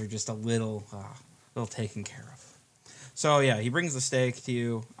hands are just a little taken care of. So yeah, he brings the steak to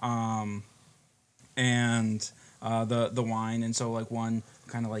you, and the wine, and so like one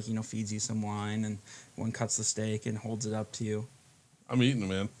kind of like feeds you some wine, and one cuts the steak and holds it up to you. I'm eating it,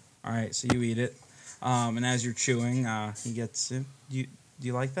 man. All right, so you eat it, and as you're chewing, he gets. Do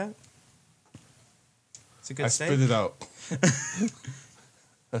you like that? It's a good I steak. spit it out.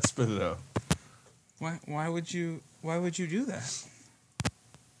 I spit it out. Why would you do that?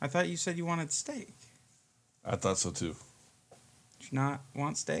 I thought you said you wanted steak. I thought so too. Did you not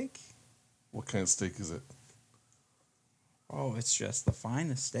want steak? What kind of steak is it? Oh, it's just the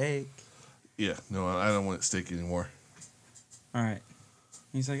finest steak. Yeah, no, I don't want steak anymore. All right.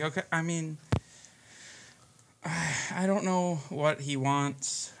 He's like, okay. I mean, I don't know what he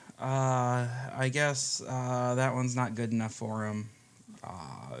wants. I guess that one's not good enough for him.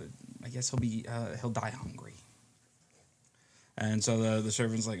 I guess he'll die hungry. And so the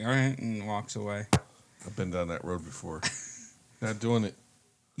servant's like, all right, and walks away. I've been down that road before. Not doing it.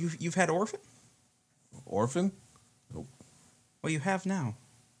 You've had orphan? Orphan? Nope. Well, you have now.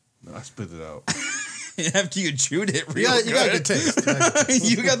 No, I spit it out. After you chewed it real Yeah, good. you got a good taste.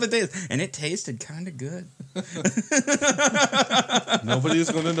 You got the taste. And it tasted kind of good. Nobody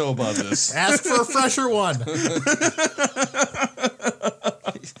is going to know about this. Ask for a fresher one.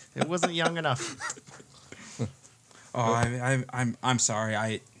 It wasn't young enough. Oh, I'm sorry.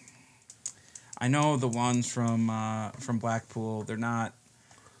 I know the ones from Blackpool. They're not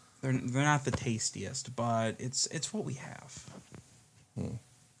the tastiest, but it's what we have.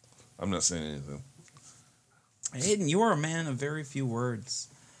 I'm not saying anything. Aiden, you are a man of very few words.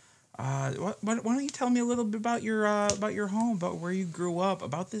 Why don't you tell me a little bit about your home, about where you grew up,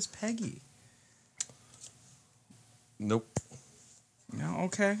 about this Peggy? Nope. No,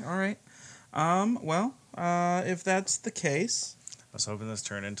 okay, all right. Well, if that's the case, I was hoping this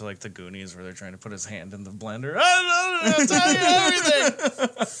turned into like the Goonies where they're trying to put his hand in the blender. I don't know, tell you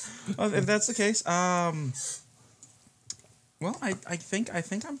everything. well, if that's the case, well, I think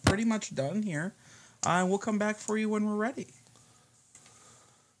I'm pretty much done here. We'll come back for you when we're ready.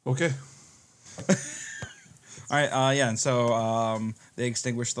 Okay. All right, yeah, and so they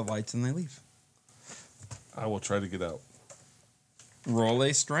extinguish the lights and they leave. I will try to get out. Roll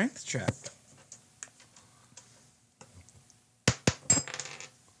a strength check.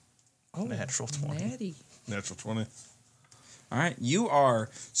 Oh, Natural 20. Natty. Natural 20. All right, you are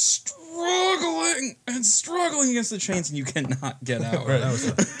struggling against the chains, and you cannot get out. That was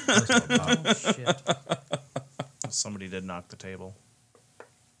a Oh, shit. Somebody did knock the table.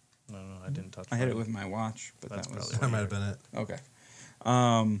 No, I didn't touch I hit mine. it with my watch, but That's that was that might have been it. okay.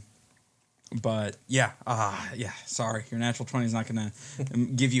 But yeah, sorry, your natural 20 is not gonna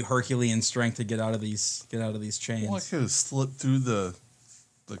give you Herculean strength to get out of these chains. Well, I could have slipped through the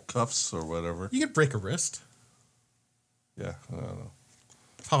the cuffs or whatever. You could break a wrist. Yeah, I don't know.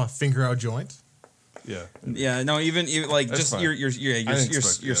 Pop a finger out joint. Yeah. Yeah, no, even like That's just fine. you're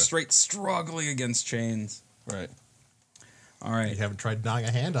Yeah. straight struggling against chains. Right. All right. You haven't tried gnawing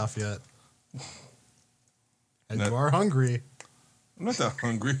a hand off yet. And No. you are hungry. I'm not that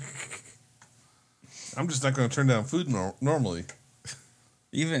hungry. I'm just not going to turn down food normally.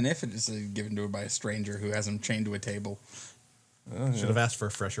 Even if it is given to her by a stranger who has him chained to a table. Should have asked for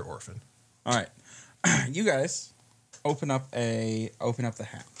a fresher orphan. All right, you guys open up the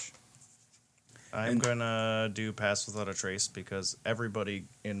hatch. I'm gonna do pass without a trace because everybody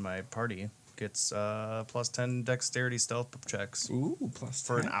in my party gets +10 dexterity stealth checks Ooh, plus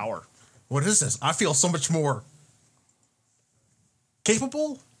for 10. an hour. What is this? I feel so much more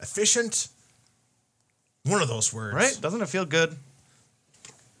capable, efficient. One of those words. Right? Doesn't it feel good?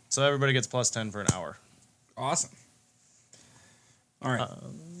 So everybody gets +10 for an hour. Awesome. All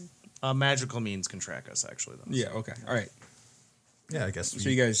right. Magical means can track us, actually. Though. Yeah. Okay. All right. Yeah, I guess. So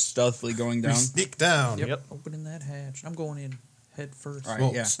you guys stealthily going we down. sneak down. Yep. Opening that hatch. I'm going in head first. All right.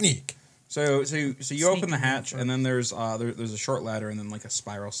 Well, yeah. sneak. So you open Sneaking the in hatch, first. and then there's a short ladder, and then like a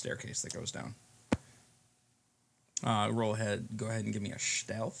spiral staircase that goes down. Roll ahead. Go ahead and give me a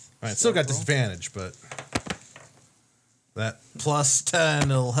stealth. All right, still got Stealth roll. disadvantage, but that +10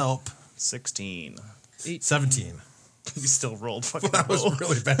 will help. 16. 17. We still rolled fucking That was low.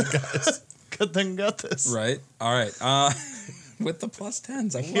 really bad, guys. Good thing got this. Right. All right. With the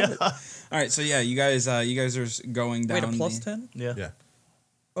 +10s, I love it. All right. So yeah, you guys are going down. Wait, a the- +10? Yeah. Yeah.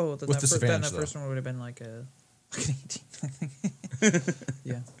 Oh, then With that disadvantage, that first one would have been like an 18.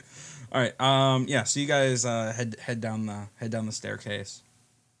 Yeah. All right. Yeah. So you guys head down the staircase,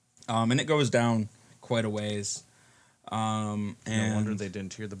 and it goes down quite a ways. And No wonder they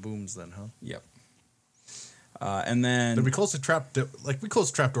didn't hear the booms then, huh? Yep. And then Did we close the trap? We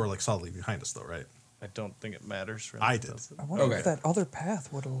closed the trap door like solidly behind us, though, right? I don't think it matters. Really. I did. I wonder Okay. if that other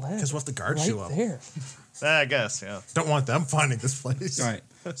path would have led. 'Cause what if the guards right show up? there. I guess, yeah. Don't want them finding this place. all right.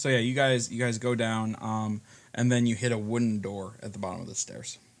 So yeah, you guys go down, and then you hit a wooden door at the bottom of the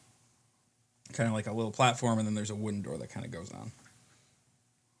stairs. Kind of like a little platform, and then there's a wooden door that kind of goes on.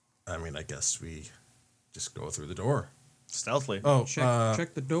 I mean, I guess we just go through the door. Stealthily. Oh,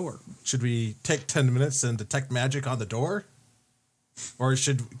 Check the door. should we take 10 minutes and detect magic on the door? Or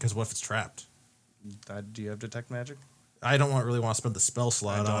because what if it's trapped? Do you have detect magic? I don't really want to spend the spell I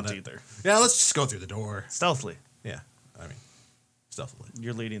slot on don't it. either. Yeah, let's just go through the door. Stealthily. Yeah, I mean, stealthily.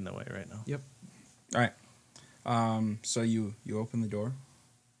 You're leading the way right now. Yep. All right. So you open the door,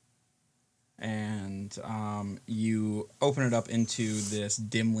 and you open it up into this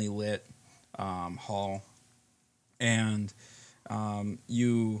dimly lit hall, and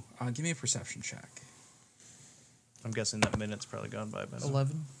you give me a perception check. I'm guessing that minute's probably gone by now.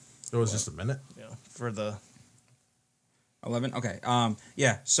 11. It was just a minute. Yeah. For the 11. Okay.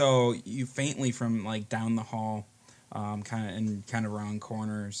 Yeah. So you faintly from like down the hall, kind of around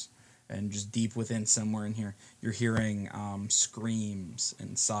corners, and just deep within somewhere in here, you're hearing screams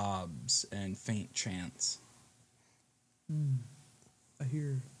and sobs and faint chants. I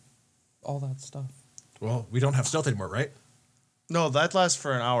hear all that stuff. Well, we don't have stealth anymore, right? No, that lasts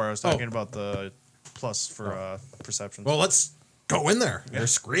for an hour. I was talking Oh. about the plus for perception. Well, let's go in there.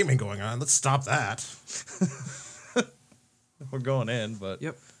 There's screaming going on. Let's stop that. We're going in, but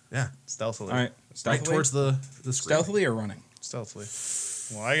Yep. Yeah. stealthily. All right. Right Stealthily? towards the scream. Stealthily or running? Stealthily.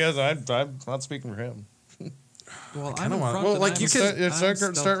 Well, I guess I'm not speaking for him. Well, kinda I'm in want- front. well, and like, I'm you can- I'm start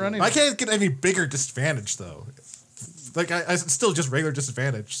stealthy. running. I can't get any bigger disadvantage, though. Like, I it's still just regular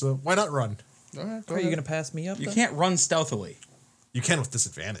disadvantage, so why not run? All right, Are you going to pass me up? You then? can't run stealthily. You can with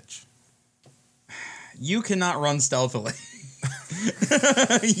disadvantage. You cannot run stealthily.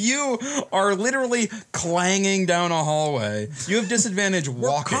 You are literally clanging down a hallway. You have disadvantage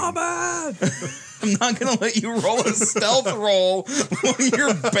walking. Combat! I'm not going to let you roll a stealth roll when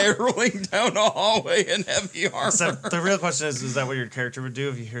you're barreling down a hallway in heavy armor. So the real question is that what your character would do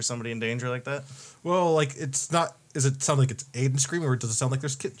if you hear somebody in danger like that? Well, like, it's not... Does it sound like it's Aiden screaming, or does it sound like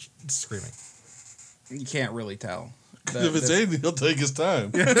there's kids screaming? You can't really tell. If it's Aiden, he'll take his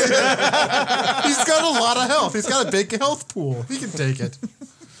time. He's got a lot of health. He's got a big health pool. He can take it.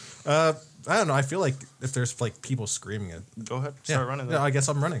 I don't know. I feel like if there's, like, people screaming it... Go ahead. Start running. Then. Yeah, I guess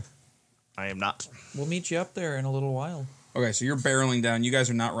I'm running. I am not. We'll meet you up there in a little while. Okay, so you're barreling down. You guys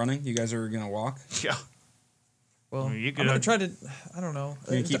are not running. You guys are going to walk. Yeah. Well, Well, you I'm could- gonna try to. I don't know.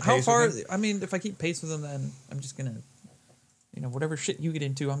 You gonna keep How pace far? with I mean, if I keep pace with them, then I'm just gonna, whatever shit you get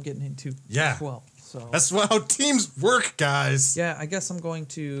into, I'm getting into. Yeah. As well. So That's how teams work, guys. yeah, I guess I'm going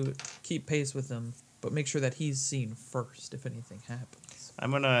to keep pace with them, but make sure that he's seen first if anything happens.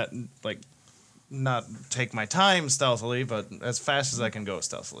 I'm gonna not take my time stealthily, but as fast as I can go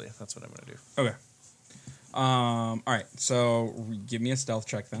stealthily. That's what I'm gonna do. Okay. All right. So give me a stealth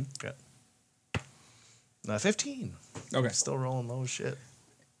check then. Okay. 15. Okay. I'm still rolling low shit.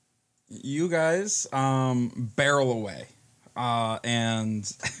 You guys barrel away,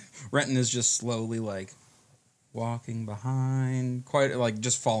 and Renton is just slowly like walking behind, quite like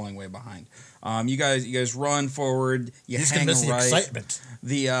just falling way behind. You guys run forward. He's hang gonna miss the right. excitement.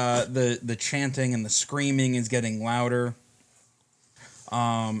 The chanting and the screaming is getting louder.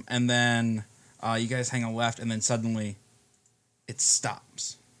 And then you guys hang a left, and then suddenly it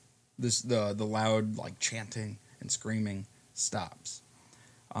stops. The loud like chanting and screaming stops.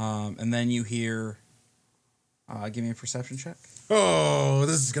 And then you hear. Give me a perception check. Oh,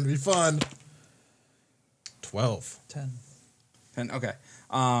 this is gonna be fun. 12. 10. And okay.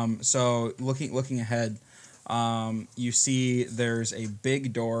 So looking ahead, you see there's a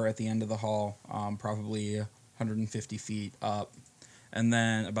big door at the end of the hall, probably 150 feet up, and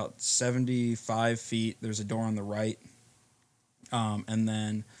then about 75 feet there's a door on the right, and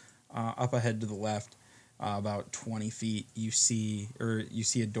then up ahead to the left, about 20 feet you see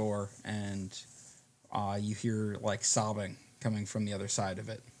a door, and you hear like sobbing coming from the other side of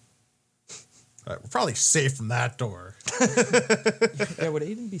it. All right, we're probably safe from that door. Yeah, would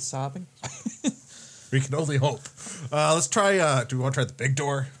Aiden be sobbing? We can only hope. Let's try. Do we want to try the big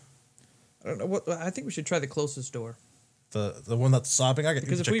door? I don't know. I think we should try the closest door. The one that's sobbing?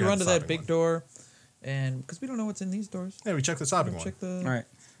 Because if we run to that big door, and because we don't know what's in these doors. Yeah, we check the sobbing one. Check the. All right.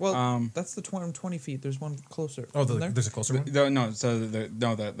 Well, that's the 20 feet. There's one closer. Oh, Isn't there? there's a closer one?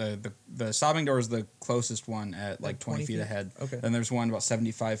 The sobbing door is the closest one at like 20 feet ahead. Okay. Then there's one about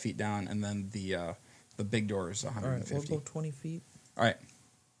 75 feet down, and then the big door is All right, 150. we'll go 20 feet. All right.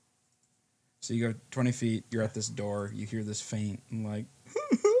 So you go 20 feet. You're at this door. You hear this faint, and like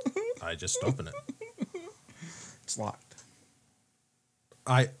I just open it. it's locked.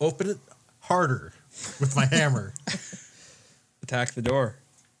 I open it harder with my hammer. Attack the door.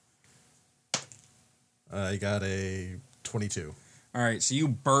 I got a 22. All right, so you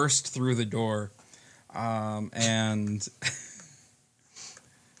burst through the door, and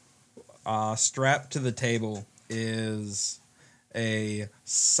strapped to the table is a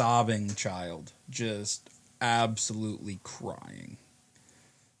sobbing child, just absolutely crying.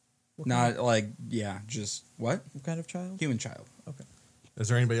 Just what? What kind of child? Human child. Okay. Is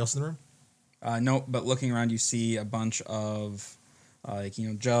there anybody else in the room? No, but looking around, you see a bunch of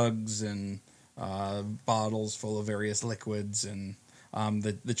jugs and bottles full of various liquids, and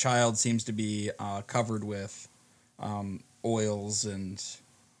the child seems to be covered with oils and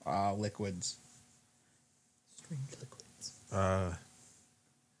liquids. Strange liquids.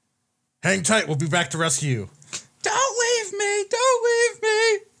 Hang tight. We'll be back to rescue you. Don't leave me! Don't leave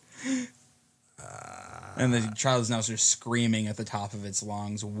me! And the child is now sort of screaming at the top of its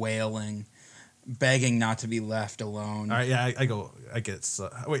lungs, wailing, begging not to be left alone. All right, yeah, I get.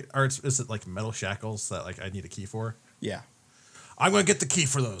 Wait, is it like metal shackles that like I need a key for? Yeah. I'm gonna get the key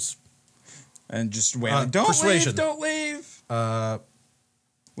for those. And just wailing, don't persuasion. leave, don't leave. Yeah,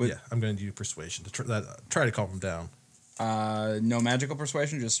 I'm gonna do persuasion to try to calm them down. No magical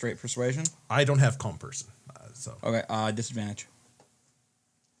persuasion, just straight persuasion. I don't have calm person, so Okay, disadvantage.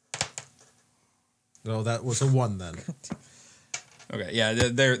 no, that was a 1 then. Okay, yeah,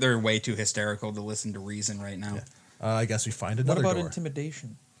 they're way too hysterical to listen to reason right now. Yeah. I guess we find What another about door.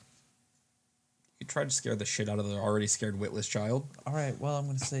 intimidation? You tried to scare the shit out of the already scared witless child. All right, well, I'm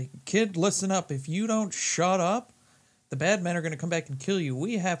going to say, kid, listen up. If you don't shut up, the bad men are going to come back and kill you.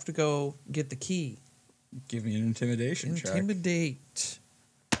 We have to go get the key. Give me an intimidation check. Intimidate.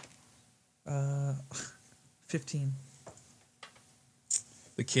 15.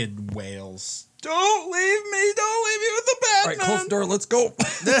 The kid wails. Don't leave me! Don't leave me with the bad All right, men! close the door. Let's go.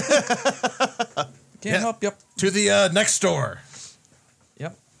 Can't help. Yep. To the next door.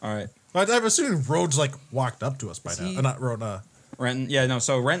 Yep. All right. I'm assuming Rhodes like walked up to us by now. he- Not Rhodes. Renton, yeah, no.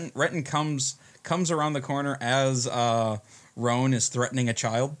 So Renton comes around the corner as Roan is threatening a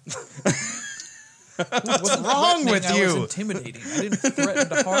child. What's wrong with I was you? intimidating. I didn't threaten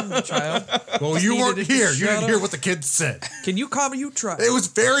to harm the child. Well, Just you needed weren't it to here. You shut didn't up. hear what the kid said. Can you calm? You try. It was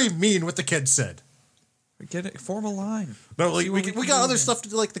very mean what the kid said. Get it. Form a line. No, like See we what got can other do. stuff to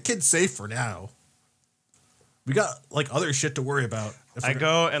do. Like the kid's safe for now. We got like other shit to worry about. If I we're-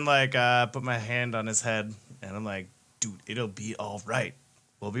 go and put my hand on his head, and I'm like, dude, it'll be all right.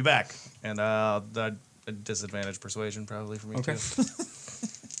 We'll be back. And the disadvantage persuasion probably for me Okay. too.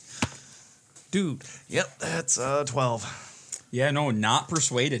 Dude. Yep, that's 12. Yeah, no, not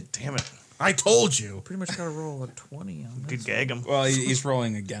persuaded. Damn it. I told you. Pretty much got to roll a 20 on Could this. gag him. Well, he's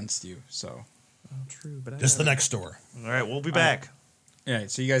rolling against you, so. Oh, true, but I Just the gotta- next door. All right, we'll be back. Yeah,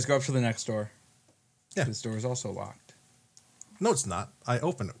 so you guys go up to the next door. Yeah. This door is also locked. No, it's not. I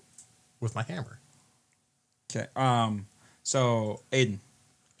open it with my hammer. Okay. So Aiden,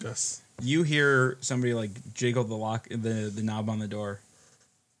 Yes. you hear somebody like jiggle the knob on the door.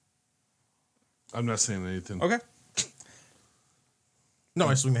 I'm not saying anything. Okay. No,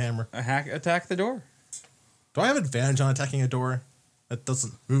 I swing the hammer. Attack the door. Do I have advantage on attacking a door that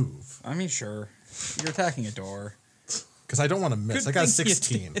doesn't move? I mean, sure. You're attacking a door. Because I don't want to miss. I got a thing you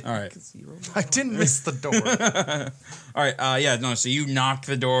 16. did, All right. 'cause you rolled I didn't miss the door. All right. Yeah. No. So you knock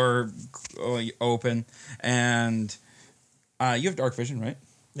the door open, and you have dark vision, right?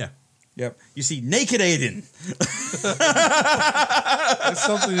 Yeah. Yep. You see naked Aiden. It's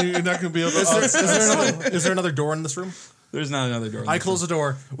something you're not going to be able to. Is there another door in this room? There's not another door. I close the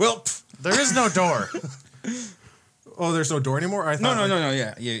door. Well, There is no door. oh, there's no door anymore? I No, thought no.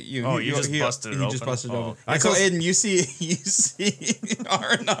 Yeah. You just busted it You just open? busted it Oh. open. I So close- Aiden, you see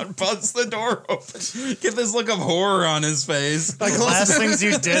Arnon bust the door open. Get this look of horror on his face. The last things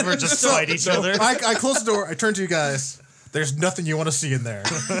you did were just fight each other. I close the door. I turn to you guys. There's nothing you want to see in there.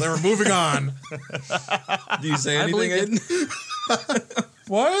 They were moving on. Do you say I anything, believe Aiden?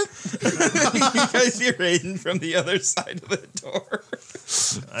 What? You guys hear Aiden from the other side of the door.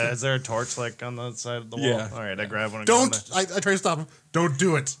 Is there a torch like on the side of the wall? Yeah. All right, I grab one. And go in Don't. there. I try to stop him. Don't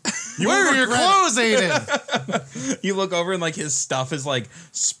do it. You Where will are your regret it. clothes, Aiden? You look over and like his stuff is like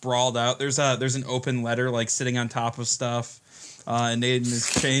sprawled out. There's an open letter like sitting on top of stuff, and Aiden is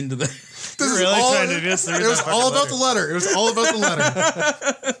chained to the. This You're is really all, trying to just read It was that all fucking about the letter. It was all about the letter.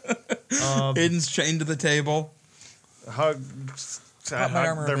 Aiden's chained to the table. Hug. Got my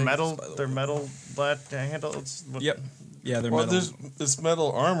armor They're of metal. Vegas, by the They're way. metal handles. Yep. Yeah, they're Well, metal. it's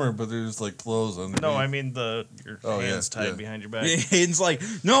metal armor, but there's like clothes underneath. No, I mean your Oh, yeah, hands tied yeah. behind your back. Aiden's like,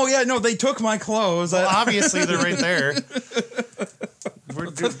 no, they took my clothes. Well, obviously they're right there. We're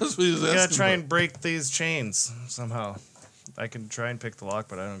That's what he was we gotta asking try about. and break these chains somehow. I can try and pick the lock,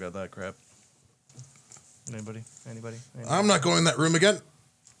 but I don't got that crap. Anybody? I'm not going in that room again.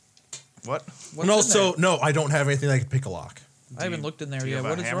 What? What's And in also, there? no, I don't have anything that can pick a lock. I haven't looked in there Do you yet. have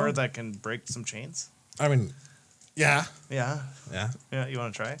What a is hammer wrong? that can break some chains? I mean, yeah. Yeah. Yeah. You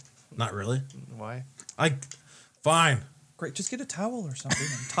want to try? Not really. Why? Fine. Great, just get a towel or something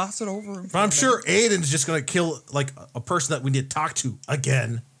and toss it over him. But I'm sure Aiden's just going to kill like a person that we need to talk to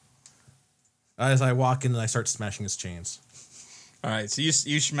again. As I walk in and I start smashing his chains. All right, so you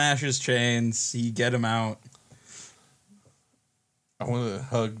smash his chains. You get him out. I want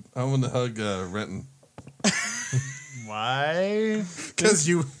to hug Renton. Why? Because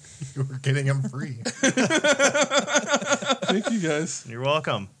you were getting him free. Thank you guys. You're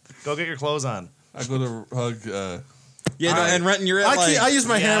welcome. Go get your clothes on. I go to hug. Yeah, no, and Renton, you're at I use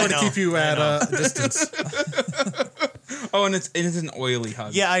my Yeah, hammer I to know. keep you I at know. a distance. oh, and it's an oily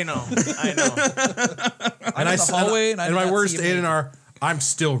hug. Yeah, I know. I know. And in the hallway and I and did my not words see to him Aiden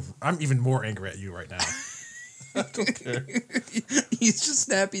leave. are, I'm even more angry at you right now. He's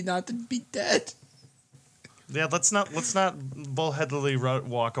just happy not to be dead. Yeah, let's not bullheadedly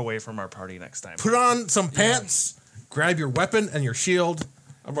walk away from our party next time. Put on some pants, grab your weapon and your shield.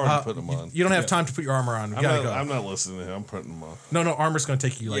 I'm already putting them on. You don't have time to put your armor on. You I'm gotta not, go. I'm not listening to him. I'm putting them on. No, armor's going to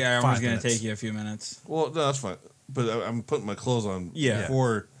take you like yeah, 5 armor's gonna minutes. take you a few minutes. Well, no, that's fine. But I'm putting my clothes on Yeah.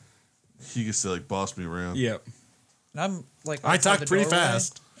 before he gets to like boss me around. Yep. And I'm like, I outside talked the pretty doorway,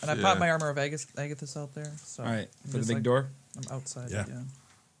 fast. and I Yeah. pop my armor of Agathis out there. So All right, I'm for the just big like- door. I'm outside Yeah. again.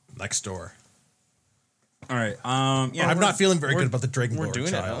 Next door. All right. Yeah, I'm we're- not feeling very we're- good about the We're Dragonborn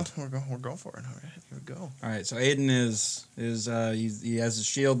doing child. it. We're going for it. All right, here we go. All right. So Aiden he has his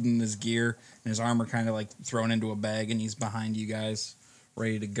shield and his gear and his armor kind of like thrown into a bag, and he's behind you guys,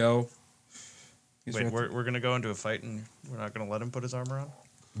 ready to go. He's Wait, right we're gonna go into a fight and we're not gonna let him put his armor on.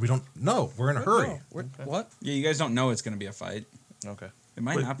 We don't. No, we're in a hurry. No, what? yeah, you guys don't know it's gonna be a fight. Okay. It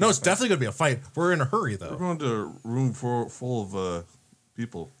might not. Be No, a it's fight. definitely going to be a fight. We're in a hurry We're though. going to a room full of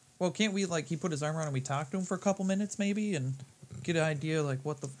people. Well, can't we he put his armor on and we talk to him for a couple minutes maybe and get an idea like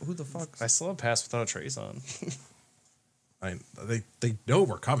who the fuck? I still have Pass Without a Trace on. They know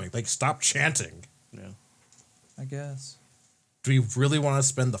we're coming. They stop chanting. Yeah. I guess. Do we really want to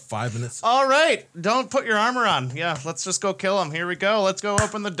spend the 5 minutes? All right, don't put your armor on. Yeah, let's just go kill him. Here we go. Let's go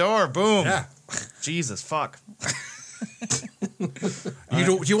open the door. Boom. Yeah. Jesus, fuck.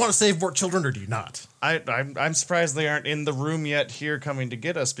 Do you want to save more children or do you not? I'm surprised they aren't in the room yet here coming to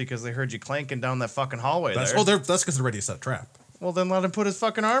get us because they heard you clanking down that fucking hallway there. That's because they're ready to set a trap. Well, then let him put his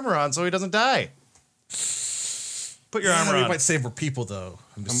fucking armor on so he doesn't die. Put your armor We on. might save more people, though.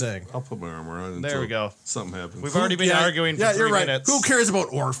 I'm just saying. I'll put my armor on. There until we go. Something happens. We've already been arguing for 3 you're right. minutes. Who cares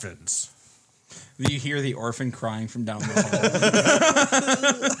about orphans? You hear the orphan crying from down the hall.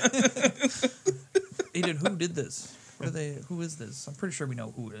 Aiden, who did this? What are they? Who is this? I'm pretty sure we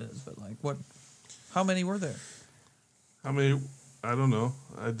know who it is, but like, what? How many were there? How many? I don't know.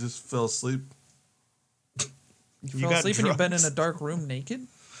 I just fell asleep. You You fell got asleep and you've been in drugs? a dark room naked?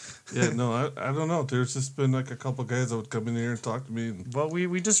 Yeah, no, I don't know. There's just been like a couple guys that would come in here and talk to me. And, Well,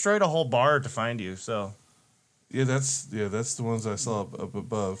 we destroyed a whole bar to find you, so. that's the ones I saw up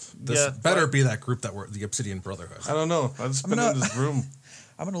above. This Yeah. better be that group that were the Obsidian Brotherhood. I don't know. I just been gonna- in this room.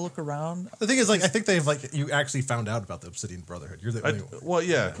 I'm gonna look around. The thing is, like, I think they've like you actually found out about the Obsidian Brotherhood. You're the only one. Well,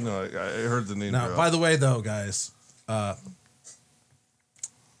 yeah, no, I heard the name. Now, drop. by the way, though, guys,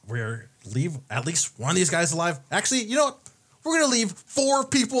 we're leave at least one of these guys alive. Actually, you know what? We're gonna leave 4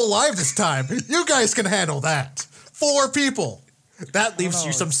 people alive this time. You guys can handle that. 4 people. That leaves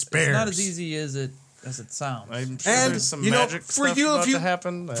you some spares. It's not as easy as it sounds. I'm sure And there's some you know, magic for stuff you about of you, to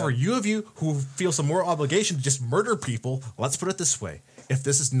happen. for you of you who feel some more obligation to just murder people, let's put it this way: if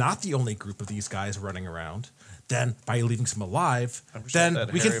this is not the only group of these guys running around, then by leaving some alive, I wish then I had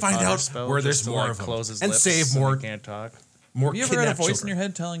that we can Harry find Potter out spell where just there's to, more like, of them close his and lips save so more he can't talk. more Have you ever had a kidnapped voice in children. your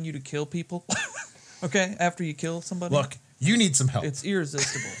head telling you to kill people? Okay, after you kill somebody? Look, you need some help. It's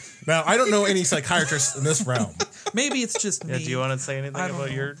irresistible. Now, I don't know any psychiatrists in this realm. Maybe it's just me. Yeah, do you want to say anything I don't about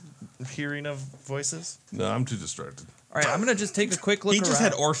know. your hearing of voices? No, I'm too distracted. All right, I'm gonna just take a quick look He just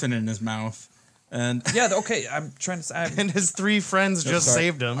around. had orphan in his mouth. And Yeah, okay. I'm trying to. And his 3 friends just sorry.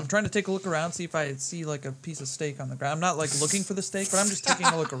 saved him. I'm trying to take a look around, see if I see like a piece of steak on the ground. I'm not like looking for the steak, but I'm just taking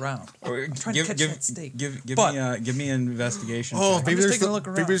a look around. trying to catch that steak. Give But- me an investigation. Oh, check. maybe just there's taking a look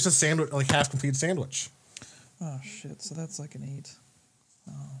maybe around. there's a sandwich, like half complete sandwich. Oh shit! So that's like an 8.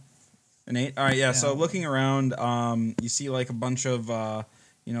 An 8. All right, yeah. So Yeah. looking around, you see like a bunch of,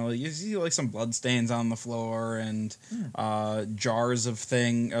 you see like some blood stains on the floor and jars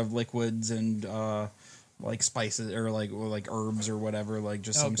of liquids and like spices or like herbs or whatever, like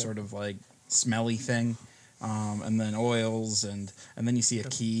just some Okay. sort of like smelly thing, and then oils and then you see a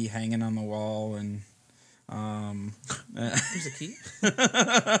key hanging on the wall and. There's a key.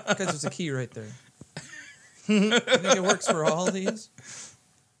 Because there's a key right there. You think it works for all these?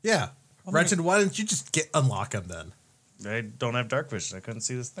 Yeah, I'm Renton, why didn't you just unlock him then? I don't have dark vision. I couldn't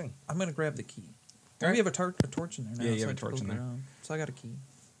see this thing. I'm gonna grab the key. All right. We have a torch in there now. Yeah, you so have I a can torch look in there. around. So I got a key.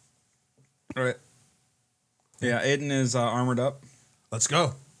 All right. Yeah, Aiden is armored up. Let's go.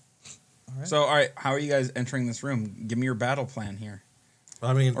 All right. So, all right, how are you guys entering this room? Give me your battle plan here,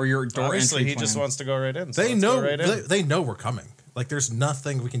 I mean, or your door Obviously, entry he plan. just wants to go right in. So they let's know go right in. they know we're coming. Like, there's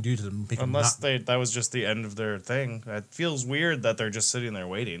nothing we can do to make them Unless not. that was just the end of their thing. It feels weird that they're just sitting there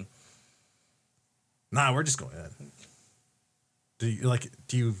waiting. Nah, we're just going in.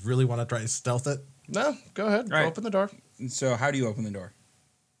 Do you really want to try to stealth it? No, go ahead. Right. Open the door. So, how do you open the door?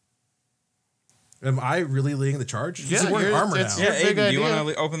 Am I really leading the charge? Yeah, we're in you're- armor now. it's- Yeah, big Aiden, do you idea. want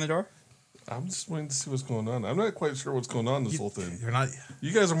to open the door? I'm just waiting to see what's going on. I'm not quite sure what's going on this whole thing. You're not.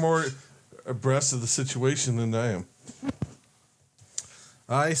 You guys are more abreast of the situation than I am.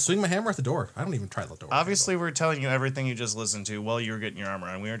 I swing my hammer at the door. I don't even try the door. Obviously, we're telling you everything you just listened to while you were getting your armor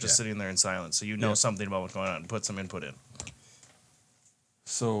on. We weren't just Yeah. sitting there in silence, so you know Yeah. something about what's going on and put some input in.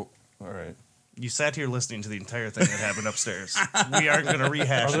 So, all right. You sat here listening to the entire thing that happened upstairs. We aren't going to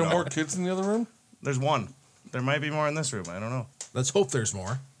rehash Are there it all. more kids in the other room? There's one. There might be more in this room. I don't know. Let's hope there's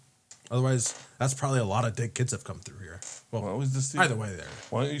more. Otherwise, that's probably a lot of dead kids have come through here. Well, Why don't we just either way, there.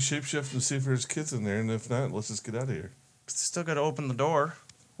 Why don't you shapeshift and see if there's kids in there, and if not, let's just get out of here. Still got to open the door.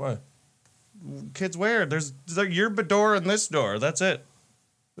 Why? Kids, where? There's your door and this door. That's it.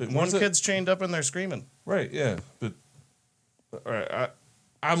 Wait, One where's it? kid's chained up in there screaming. Right, yeah, but all right,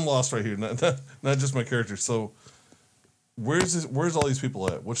 I'm lost right here. Not just my character. So, where's all these people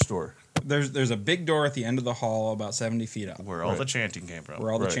at? Which door? There's a big door at the end of the hall, about 70 feet up, Where all Right. the chanting came from.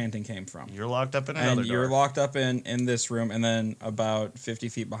 where all the Right. chanting came from. You're locked up in another And you're door. locked up in this room, and then about 50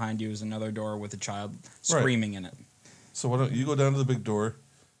 feet behind you is another door with a child screaming in it. So why don't you go down to the big door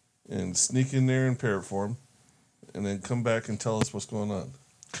and sneak in there in parrot form, and then come back and tell us what's going on?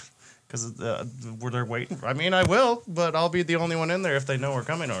 Because were they waiting? I mean, I will, but I'll be the only one in there if they know we're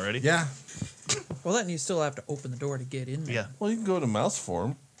coming already. Yeah. Well, then you still have to open the door to get in there. Yeah. Well, you can go to mouse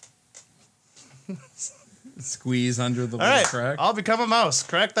form. Squeeze under the All little right. crack. I'll become a mouse.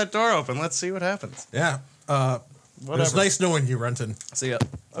 Crack that door open. Let's see what happens. Yeah. It was Whatever. nice knowing you, Renton. See ya.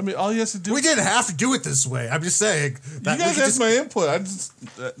 I mean, all you have to do. We didn't have to do it this way. I'm just saying. You That we guys could asked my input. I just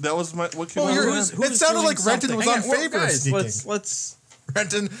that was my what came Oh, out. you're- of my who's- head. it sounded doing like Renton something? was Hang on on, well, favor of guys, sneaking. let's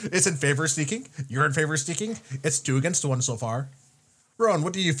Renton is in favor of sneaking. You're in favor of sneaking. It's 2 against 1 so far. Ron,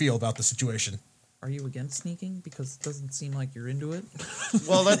 what do you feel about the situation? Are you against sneaking? Because it doesn't seem like you're into it.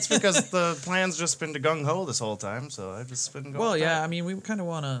 Well, that's because the plan's just been to gung ho this whole time, so I've just been going. Well, with yeah, that. I mean, we kind of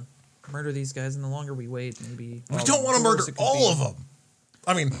want to murder these guys, and the longer we wait, maybe We don't want to murder all of them.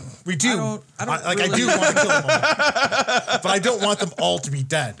 I mean, we do. I don't I really- do want to kill them all. But I don't want them all to be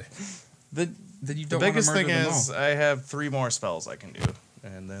dead. Then you The don't want to biggest murder thing them is all. I have 3 more spells I can do,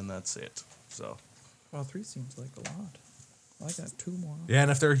 and then that's it. So Well, 3 seems like a lot. I got 2 more. Yeah,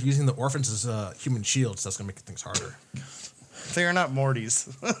 and if they're using the orphans as human shields, that's going to make things harder. they are not Mortys.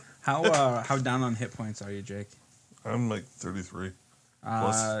 How down on hit points are you, Jake? I'm like 33.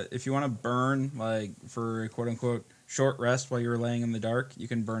 Plus. If you want to burn, like, for a quote-unquote short rest while you're laying in the dark, you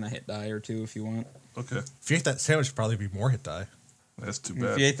can burn a hit die or 2 if you want. Okay. If you ate that sandwich, it'd probably be more hit die. That's too If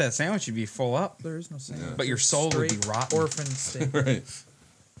bad. you ate that sandwich, you'd be full up. There is no saying. But your soul would be Straight rotten. Orphan steak. Right.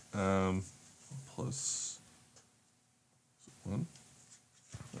 Plus 1.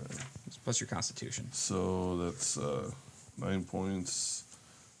 Plus your constitution. So that's 9 points.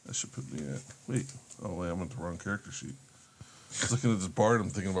 That should put me at. Wait. Oh, wait. I'm on the wrong character sheet. I was looking at this bard. I'm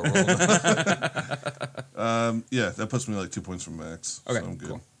thinking about rolling. Yeah, that puts me like 2 points from max. Okay, So I'm good.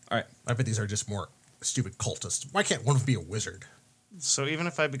 cool. All right. I bet these are just more stupid cultists. Why can't one of them be a wizard? So even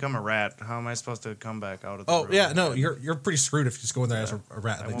if I become a rat, how am I supposed to come back out of the Oh, room? yeah, no, you're pretty screwed if you just go in there as a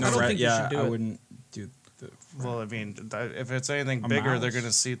rat. Like, won't. No, don't right, think you yeah, should do I it. wouldn't do the. Well, I mean, if it's anything A bigger, they're mouse. going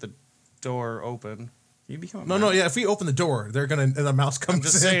to see the door open. You become a no, mouse. yeah, if we open the door, they're going to, and the mouse comes I'm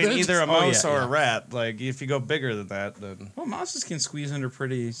just in. saying, either a Oh, yeah, mouse or yeah. a rat. Like, if you go bigger than that, then Well, mouses can squeeze under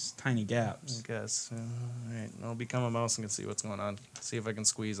pretty tiny I gaps. guess. All right, I'll become a mouse and can see what's going on. See if I can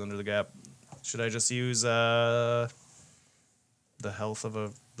squeeze under the gap. Should I just use the health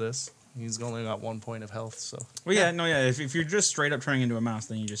of this? He's only got 1 point of health, so Well, yeah, no, yeah. If you're just straight up turning into a mouse,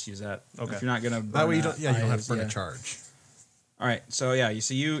 then you just use that. Okay. If you're not gonna. That way you burn don't, yeah, you don't have eyes, to burn yeah. a charge. All right, so yeah,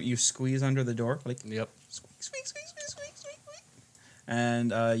 you squeeze under the door, like yep. squeak,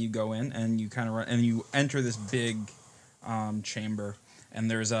 and you go in and you kind of run and you enter this big chamber, and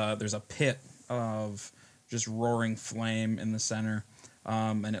there's a pit of just roaring flame in the center,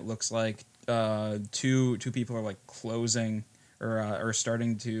 and it looks like two people are like closing or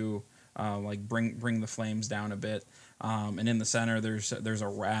starting to like bring the flames down a bit, and in the center there's a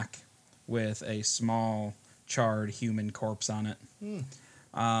rack with a small charred human corpse on it.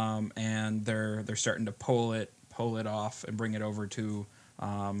 And they're starting to pull it off and bring it over to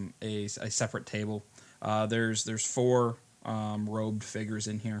a separate table. There's 4 robed figures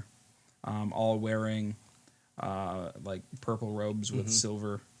in here, all wearing like purple robes with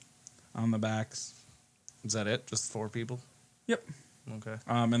silver on the backs. Is that it? Just 4 people? Yep. Okay.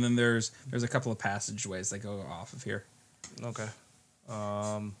 And then there's a couple of passageways that go off of here. Okay.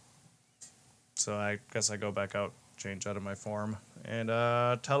 So I guess I go back out, change out of my form, and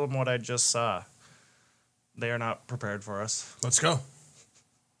tell them what I just saw. They are not prepared for us. Let's go.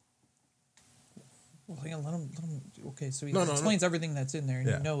 Well, hang on, let him. Okay, so he No, no, explains everything that's in there, and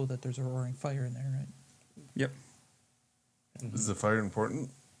Yeah. you know that there's a roaring fire in there, right? Yep. Is the fire important?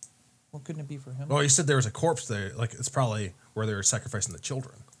 What couldn't it be for him? Well, you said there was a corpse there. Like, it's probably where they were sacrificing the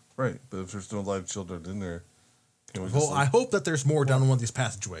children. Right, but if there's no live children in there, can we Well, just I hope that there's more down one of these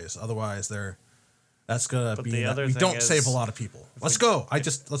passageways. Otherwise, that's gonna But be. the other We thing don't is, save a lot of people. Let's go.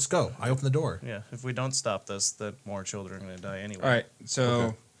 Let's go. I open the door. Yeah, if we don't stop this, then more children are going to die anyway. All right.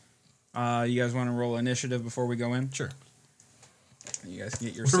 So, Okay. you guys want to roll initiative before we go in? Sure. You guys can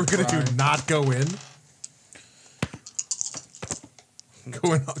get your. What are we gonna do? surprise. Not go in?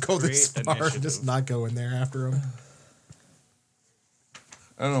 Go this Great far and initiative. just not go in there after him.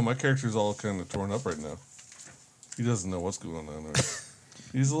 I don't know. My character's all kind of torn up right now. He doesn't know what's going on there.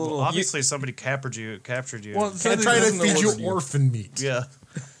 He's a little. Well, obviously, somebody captured you. Well, I'm Sandy trying to doesn't know feed what you orphan meat. Yeah.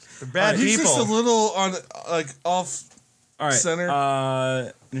 They're bad he's people. just a little on like off. All right.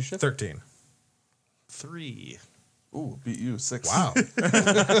 Center. Initiative. 13. 3. Ooh, beat you 6. Wow.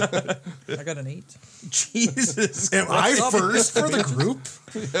 I got an 8. Jesus. Am I first for the group?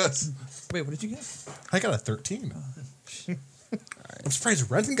 Yes. Wait, what did you get? I got a 13. I'm surprised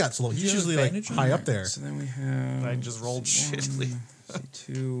Renton got so low. He's you have usually like advantage? high up there. So then we have. I just rolled shittily.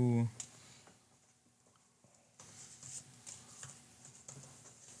 2.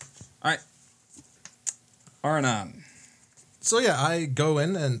 All right. Arnon. So yeah, I go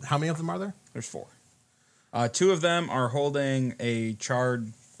in, and how many of them are there? There's 4. 2 of them are holding a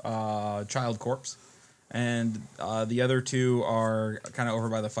charred child corpse, and the other 2 are kind of over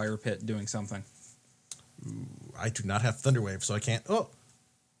by the fire pit doing something. I do not have Thunderwave, so I can't. Oh,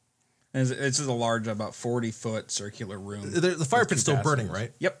 This is a large, about 40-foot circular room. The fire with pit's two still burning, passages.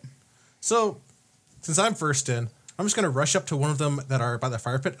 right? Yep. So, since I'm first in, I'm just going to rush up to one of them that are by the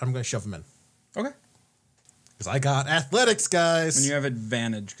fire pit. I'm going to shove them in. Okay. Because I got athletics, guys. And you have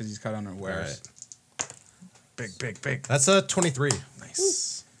advantage because he's caught unawares. Big. That's a 23.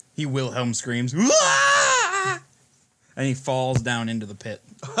 Nice. He Wilhelm screams, "Wah!" and he falls down into the pit.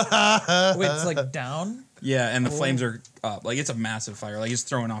 Wait, it's like down? Yeah, and the flames are up. Like, it's a massive fire. Like, it's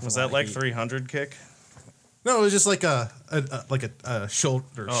throwing off. Was a lot that of like heat. 300 kick? No, it was just like a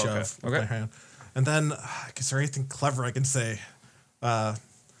shoulder Oh, okay. shove with Okay. my hand. And then, is there anything clever I can say?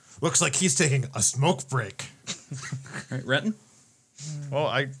 Looks like he's taking a smoke break. All right, Renton? Well,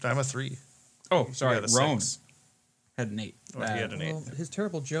 I'm a 3. Oh, sorry, got a Roan 6. had an 8. Oh, he had an 8. Well, his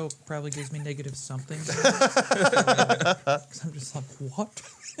terrible joke probably gives me negative something. 'Cause I'm just like, what?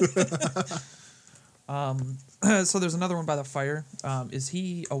 So there's another one by the fire. Is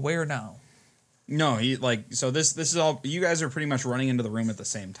he aware now? No, he so this is all. You guys are pretty much running into the room at the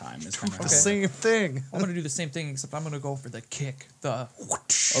same time. It's kind of Okay. thing. I'm gonna do the same thing, except I'm gonna go for the kick. The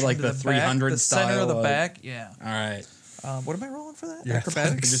like into the 300 back, the style. center of the of- back. Yeah. All right, What am I rolling for that? Your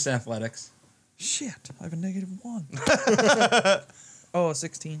Acrobatics. just athletics. Shit, I have a -1. Oh,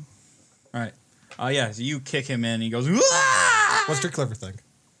 16. All right. Yeah. So you kick him in. He goes. "Wah!" What's your clever thing?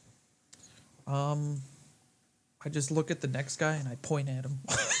 I just look at the next guy and I point at him.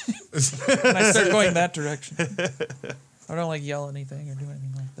 And I start going that direction. I don't like yell anything or do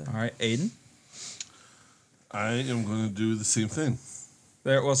anything like that. All right, Aiden. I am going to do the same thing.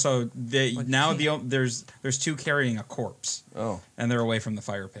 There. Well, so But now you there's two carrying a corpse, Oh, and they're away from the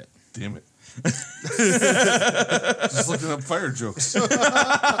fire pit. damn it. Just looking up fire jokes. You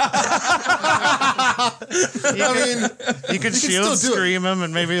could still shield do it. scream him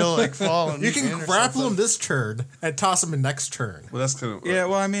and maybe he'll like fall. And You can grapple him this turn and toss him in next turn. Well, that's kind of Yeah.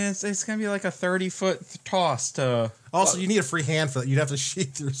 Well, I mean, it's gonna be like a 30-foot toss to. Also, you need a free hand for that. You'd have to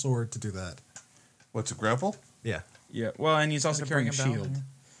sheath your sword to do that. What's a grapple? Yeah. Yeah. Well, and he's also Gotta carrying a bring him shield. down.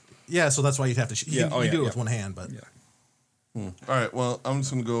 Yeah, so that's why you'd have to. Yeah, You do it yeah. with one hand, but Yeah. All right. Well, I'm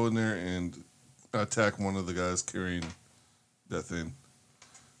just going to go in there and attack one of the guys carrying that thing.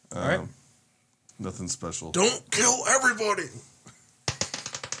 All right. Nothing special. don't kill everybody.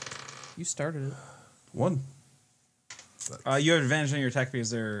 You started it. 1. You have advantage on your attack because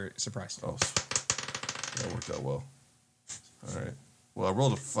they're surprised. Oh, that worked out well. All right. Well, I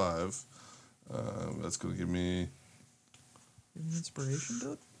rolled a 5. That's going to give me Give him inspiration,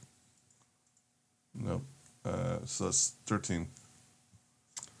 dude. no. So that's 13.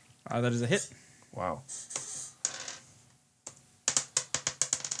 That is a hit. Wow.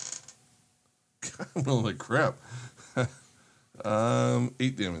 I'm rolling like crap.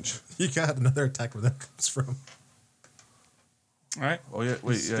 8 damage. You got another attack where that comes from. All right. Oh yeah,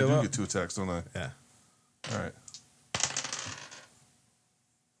 wait, yeah, I Still do up. get 2 attacks, don't I? Yeah. All right.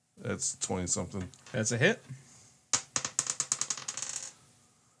 That's 20 something. That's a hit.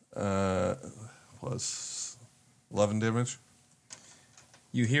 Plus 11 damage.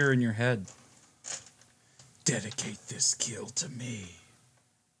 You hear in your head, dedicate this kill to me.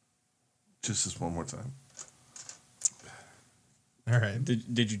 Just this one more time. All right.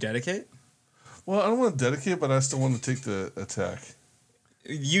 Did you dedicate? Well, I don't want to dedicate, but I still want to take the attack.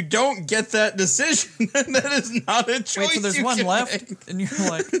 You don't get that decision. That is not a choice. Wait, so there's you one can left, make. and you're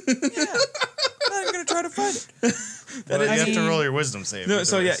like, yeah, I'm gonna try to fight it. Well, you I have to mean- roll your wisdom save. No, either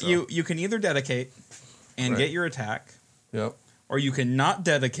so way, yeah, you can either dedicate and Right. get your attack, Yep. or you can not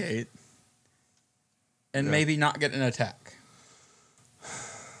dedicate and Yeah. maybe not get an attack.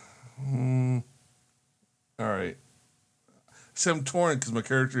 All right. See, I'm torn because my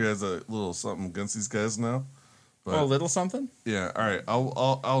character has a little something against these guys now. But Oh, a little something? yeah, all right.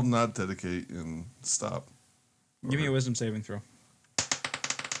 I'll not dedicate and stop. Give me a wisdom saving throw.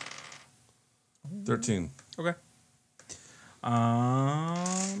 13. Okay.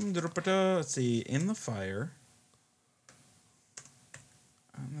 Let's see. In the fire.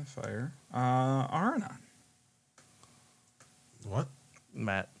 Arana. What?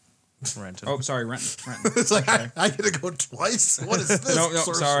 Matt Renton. Oh, sorry, Renton. It's like I get to go twice. What is this? No,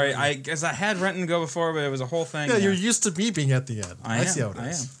 sorcery? sorry. I guess I had Renton go before, but it was a whole thing. Yeah, you're used to me being at the end. I see how it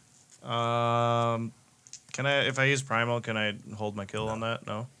is. am. Can I, if I use primal, can I hold my kill on that?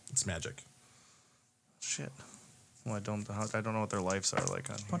 No. It's magic. Shit. Well, I don't know what their lives are like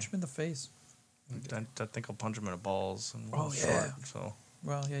on here. Punch him in the face. I think I'll punch him in the balls. And Oh, short, yeah. So,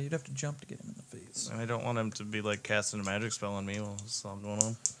 Well, yeah, you'd have to jump to get him in the face. and I don't want him to be like casting a magic spell on me while I'm doing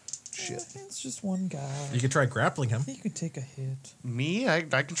them. Shit. It's just one guy. You could try grappling him. You could take a hit. Me? I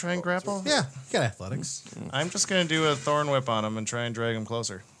can try and grapple. Yeah, you got athletics. I'm just gonna do a thorn whip on him and try and drag him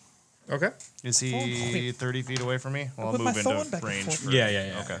closer. Okay. Is he 30 feet away from me? Well, I'll put my move phone into back and range. forth. For,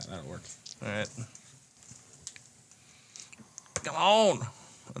 Yeah. Okay. That'll work. All right. Come on.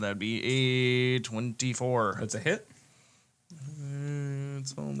 That'd be a 24. That's a hit.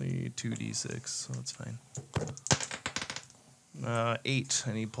 It's only 2d6, so it's fine. 8,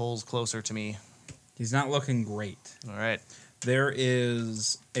 and he pulls closer to me. He's not looking great. All right. There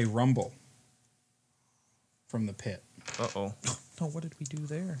is a rumble from the pit. Uh-oh. No, what did we do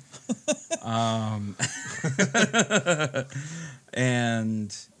there?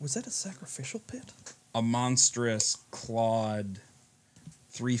 And Was that a sacrificial pit? a monstrous clawed,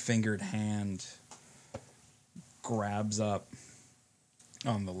 3-fingered hand grabs up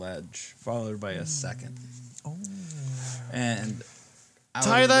on the ledge, followed by a second. Oh. And out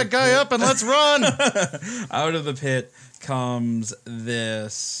Tie of the that guy pit- up and let's run. Out of the pit comes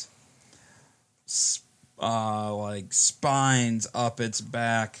this like spines up its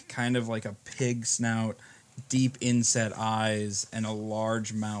back, kind of like a pig snout, deep inset eyes, and a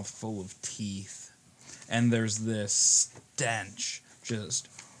large mouth full of teeth. And there's this stench just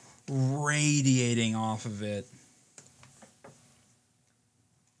radiating off of it.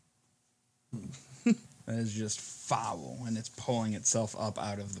 That is just foul, and it's pulling itself up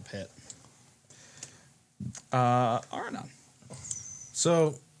out of the pit. Arnon.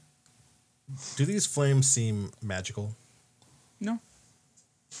 So, do these flames seem magical? No.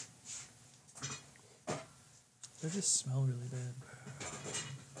 They just smell really bad.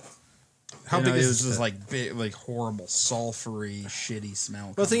 How You big know, is it was this just pit? like big, like horrible, sulfury, shitty smell.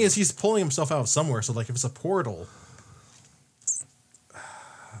 Well, the thing is, he's pulling himself out of somewhere. So, like, if it's a portal,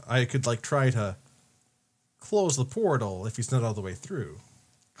 I could like try to close the portal if he's not all the way through.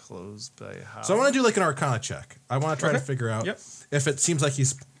 Closed by how? So I want to do like an Arcana check. I want to try to Okay. figure out Yep. if it seems like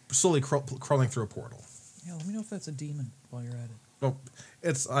he's slowly crawling through a portal. Yeah, let me know if that's a demon while you're at it. Oh,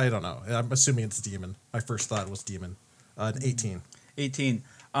 I don't know. I'm assuming it's demon. My first thought was demon. An 18. 18.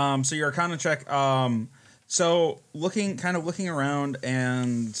 So your Arcana check. So looking around,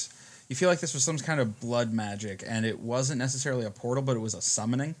 and you feel like this was some kind of blood magic, and it wasn't necessarily a portal, but it was a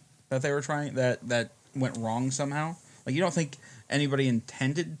summoning that they were trying that went wrong somehow. Like, you don't think anybody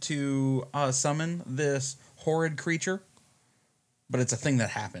intended to summon this horrid creature, but it's a thing that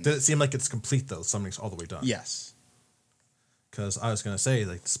happened. Did it seem like it's complete though? Summoning's all the way done. Yes. Because I was going to say,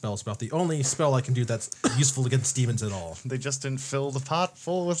 like, the spell's about the only spell I can do that's useful against demons at all. They just didn't fill the pot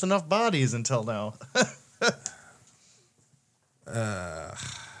full with enough bodies until now.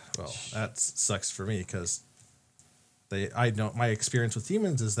 Well, that sucks for me because my experience with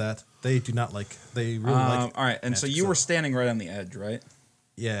demons is that they do not like, they really like. All right, and so magic you were stuff. standing right on the edge, right?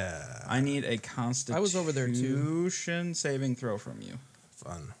 Yeah. I need a Constitution I was over there, too. saving throw from you.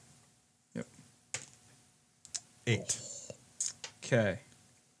 Fun. Yep. 8. Okay.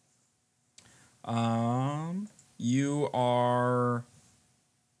 You are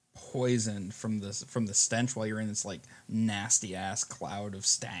poisoned from the stench while you're in this like nasty ass cloud of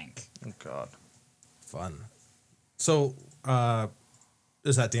stank. Oh, God. Fun. So,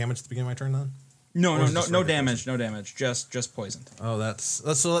 is that damage at the beginning of my turn then? No, Or no, is it no, just no regular damage, no damage. Just poisoned. Oh,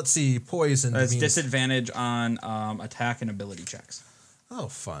 so let's see. Poison. That's means- disadvantage on attack and ability checks. Oh,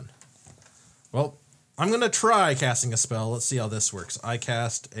 fun. Well, I'm gonna try casting a spell. Let's see how this works. I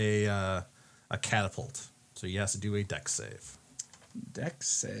cast a catapult, so he has to do a dex save. Dex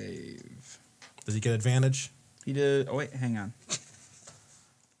save. Does he get advantage? He did. Oh wait, hang on.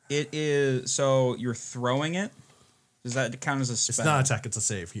 It is so you're throwing it. Does that count as a spell? It's not an attack. It's a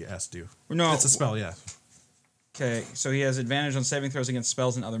save. He has to do. No. It's a spell. Yeah. Okay, so he has advantage on saving throws against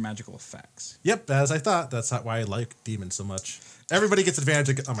spells and other magical effects. Yep. As I thought. That's why I like demons so much. Everybody gets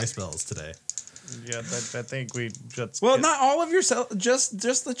advantage on my spells today. Yeah, I think we just. Well, get- not all of your just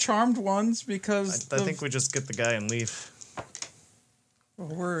the charmed ones because I think we just get the guy and leave. Well,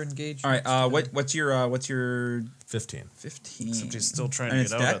 we're engaged. All right. What's your 15. 15? Except he's still trying And to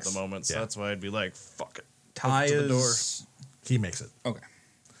it's get out dex? at the moment, so Yeah. that's why I'd be like, fuck it. Tie to the door. is He makes it. okay.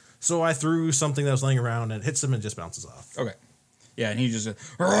 So I threw something that was laying around and it hits him and just bounces off. Okay. Yeah, and he just.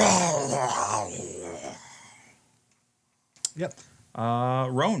 Yep.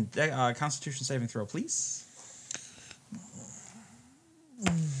 Roan, Constitution saving throw, please.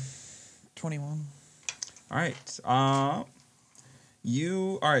 21. All right.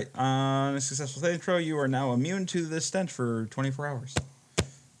 You all right? On a successful saving throw, you are now immune to this stench for 24 hours.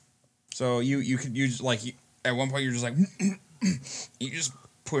 So you just like at one point you're just like you just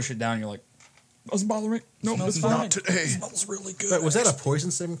push it down. You're like, doesn't bother me. No, Smells it's fine. not today. Smells really good. But was that a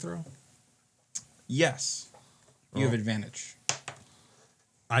poison saving throw? Yes, you have advantage.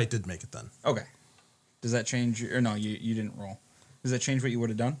 I did make it then. Okay. Does that change? Or no, you didn't roll. Does that change what you would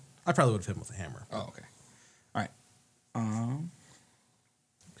have done? I probably would have hit him with a hammer. Oh, okay. All right.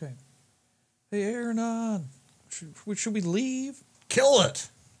 Okay. Hey, Aaron, should we leave? Kill it.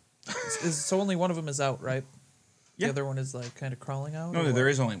 So only one of them is out, right? Yeah. The other one is like kind of crawling out. No, or there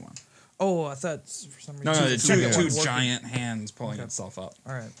what? is only one. Oh, I thought for some reason. No, the it's second two one's working. giant hands pulling Okay. itself up.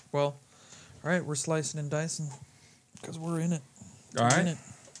 All right. Well, all right. We're slicing and dicing because we're in it. All We're in right.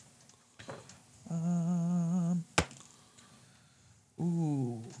 it.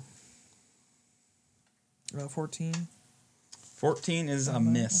 Ooh. 14. 14 is a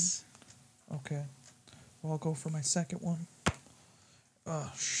miss. Okay. Well, I'll go for my second one.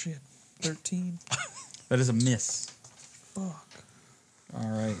 Oh, shit. 13. That is a miss. Fuck. All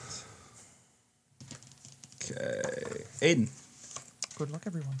right. Okay. Aiden. Good luck,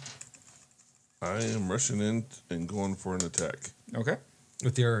 everyone. I am rushing in and going for an attack. Okay.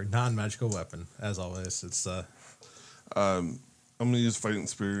 With your non-magical weapon, as always. It's I'm gonna use fighting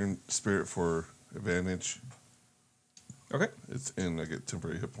spirit for advantage. Okay. It's in. I get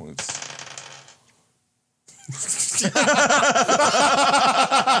temporary hit points.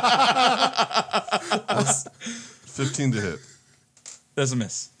 15 to hit. That's a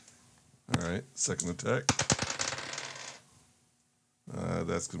miss. All right. Second attack.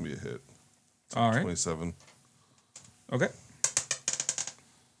 That's gonna be a hit. All right. 27 Okay.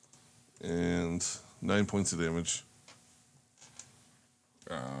 and 9 points of damage.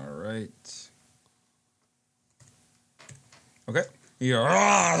 All right. Okay. He and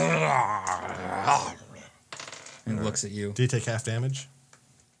looks at you. do you take half damage?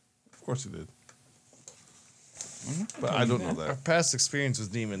 Of course he did. But I don't know Our that. past experience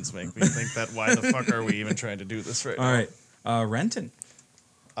with demons make me think that why the fuck are we even trying to do this right All right. Renton.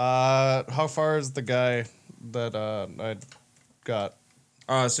 now? How far is the guy that I got?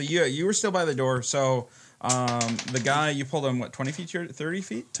 So you were still by the door. So the guy, you pulled him, what, 20 feet, 30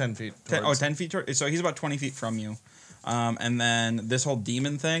 feet? 10 feet. 10 feet. So he's about 20 feet from you. And then this whole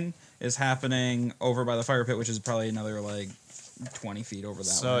demon thing is happening over by the fire pit, which is probably another, like, 20 feet over that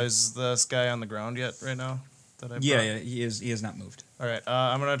So way. is this guy on the ground yet right now? That I Yeah, brought? yeah, he is. He has not moved. All right.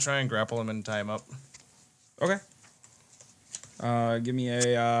 I'm going to try and grapple him and tie him up. Okay. Give me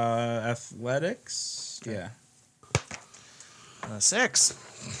a athletics. Okay. Yeah. 6.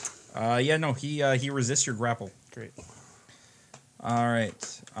 Yeah. No. He resists your grapple. Great. All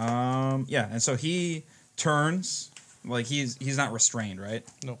right. Yeah. And so he turns, like he's not restrained, right?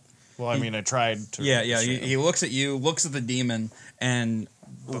 No. Well, I mean, I tried to. Yeah. Yeah. restrain He him. looks at you, looks at the demon, and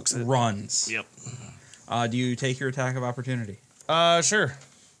Books it. runs. Yep. Do you take your attack of opportunity? Sure.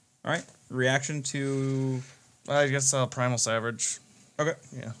 All right. Reaction to. I guess Primal Savage. Okay.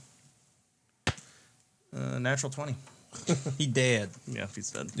 Yeah. Natural 20. He dead. Yeah, if he's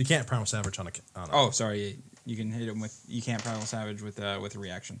dead. You can't primal savage on a. Oh, sorry. You can hit him with. You can't primal savage with a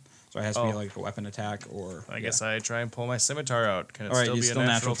reaction. So it has to be Oh. like a weapon attack or. I guess I try and pull my scimitar out. Can it All right, still you be still a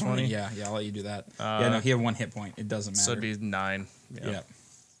natural 20? Yeah, I'll let you do that. Yeah, no, he had 1 hit point. It doesn't matter. So it'd be 9. Yeah.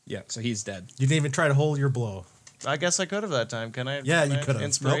 Yeah, so he's dead. You didn't even try to hold your blow. I guess I could have that time. Can I? Yeah, can you I? could have.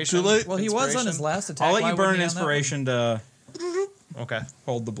 Inspiration. Nope, too late. Well, he was on his Inspiration? last attack. I'll let Why you burn wouldn't an he on that one? inspiration to Okay.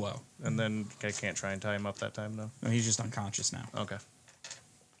 hold the blow. And then I can't try and tie him up that time, though. No, he's just unconscious now. Okay.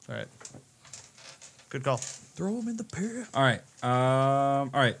 All right. Good call. Throw him in the pit. All right. All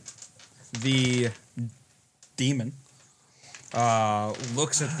right. The demon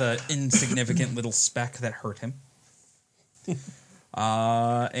looks at the insignificant little speck that hurt him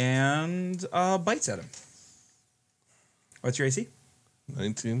and bites at him. What's your AC?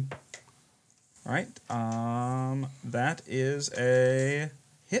 19. All right. That is a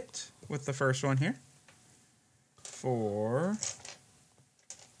hit with the first one here. For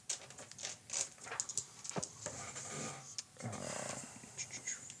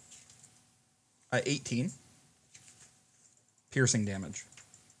 18 piercing damage.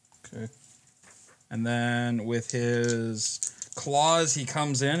 Okay. And then with his claws, he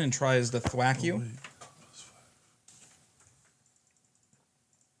comes in and tries to thwack you.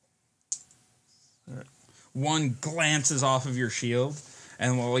 One glances off of your shield,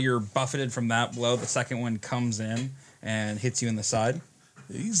 and while you're buffeted from that blow, the second one comes in and hits you in the side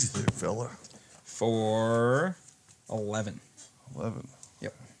Easy there, fella. for 11. 11.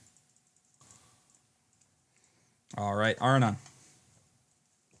 Yep. All right, Arnon.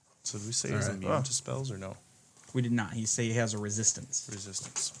 So did we say All he's right. immune to spells or no? We did not. He say he has a resistance.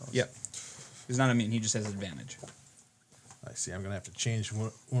 Resistance spells. Yep. He's not immune. He just has advantage. I see. I'm going to have to change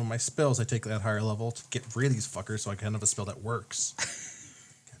one of my spells. I take that higher level to get rid of these fuckers so I can have a spell that works.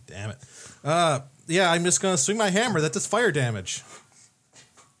 God damn it. Yeah, I'm just going to swing my hammer. That does fire damage.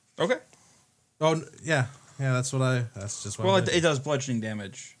 Okay. Oh, yeah. That's just what Well, I'm it thinking. does bludgeoning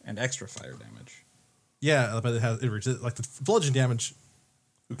damage and extra fire damage. Yeah, but like the bludgeon damage,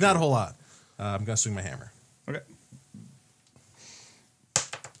 not a whole lot. I'm gonna swing my hammer. Okay.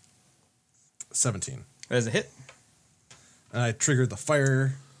 17. That is a hit. And I trigger the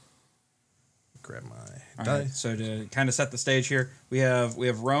fire. Grab my All die. right, so to kind of set the stage here, we have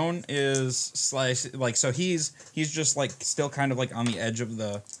Roan is so he's just like still kind of like on the edge of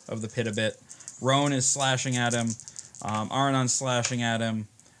the pit a bit. Roan is slashing at him, Arnon's slashing at him,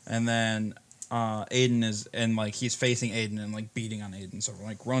 and then Aiden is and like he's facing Aiden and like beating on Aiden. So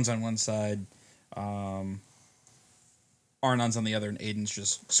like Roan's on one side, Arnon's on the other, and Aiden's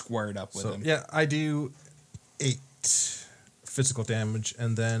just squared up with him. Yeah, I do 8 physical damage,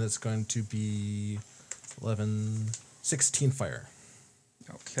 and then it's going to be 11, 16 fire.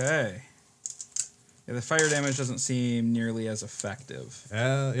 Okay. Yeah, the fire damage doesn't seem nearly as effective.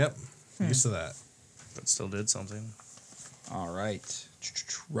 Yep. Used to that. But still did something. All right,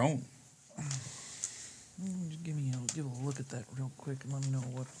 Roan. Just give a look at that real quick and let me know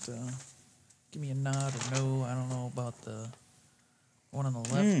what. Give me a nod or no. I don't know about the one on the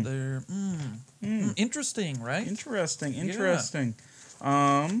left there. Interesting, right? Interesting.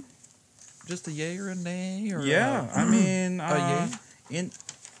 Just a yay or a nay or Yeah, I mean, yay?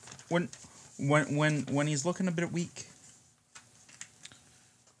 when he's looking a bit weak.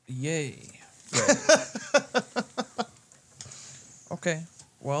 Yay. Okay.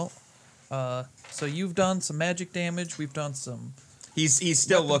 Well, so you've done some magic damage. We've done some. He's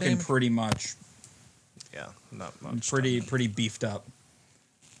still Weapon looking damage? pretty much Yeah, not much. pretty beefed up.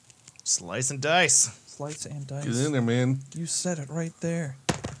 Slice and dice. Slice and dice. Get in there, man. You said it right there.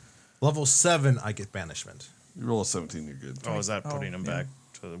 Level 7, I get banishment. You roll a 17, you're good. Oh, is that putting him yeah. back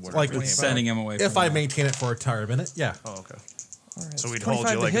to where Like he came it's from? Sending him away. If from I that. maintain it for an entire minute, yeah. Oh, okay. All right. So we'd 25 hold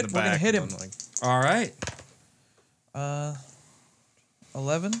you to like hit. in the We're gonna back. hit and him. then, like, All right.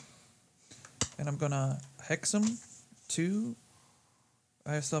 11. And I'm gonna hex him. 2.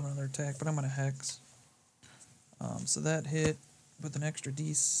 I still have another attack, but I'm gonna hex. So that hit with an extra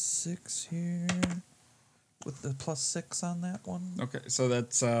D6 here. With the +6 on that one. Okay, so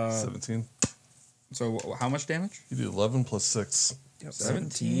that's 17. so how much damage? You do 11 plus 6. Yep,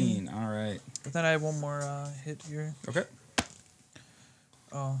 17. All right. But then I have one more hit here. Okay.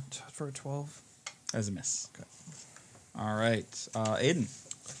 For a 12. As a miss. Okay. All right. Aiden.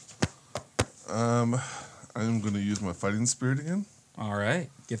 I'm going to use my fighting spirit again. All right.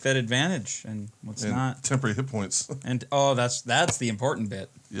 Get that advantage, and what's And not? temporary hit points. And that's the important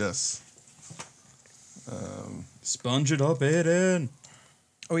bit. Yes. Sponge it up, Aiden.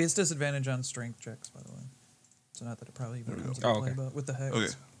 Oh, he has disadvantage on strength checks, by the way. So not that it probably even There we comes go. into Oh, play, okay. but with the hex. Okay.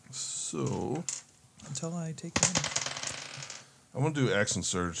 So Until I take damage. I'm going to do action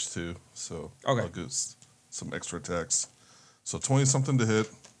surge too. So Okay. I'll get some extra attacks. So 20 something to hit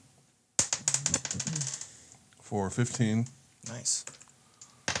for 15. nice.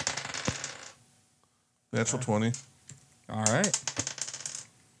 Natural 20. All right.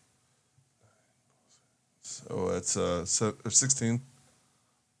 So that's 16.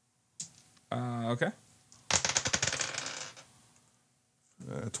 Okay.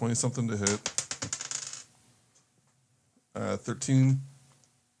 20 something to hit. 13.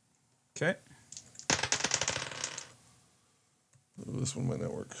 Okay. This one might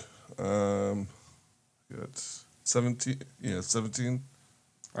not work. Got 17. Yeah, 17.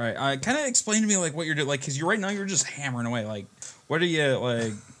 All right. Kind of explain to me like what you're doing, like, because right now you're just hammering away. Like, what are you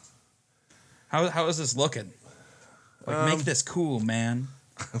like? How is this looking? Like, make this cool, man.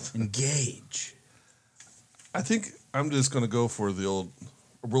 Engage. I think I'm just going to go for the old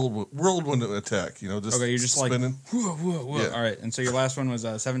whirlwind attack. You know, just Okay, you're just spinning. like whoa, whoa, whoa. Yeah. All right, and so your last one was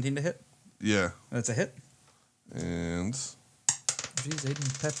 17 to hit. Yeah. That's a hit. And Jeez,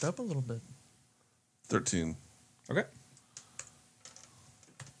 Aiden pepped up a little bit. 13. Okay.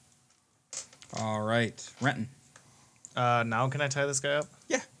 All right, Renton. Now can I tie this guy up?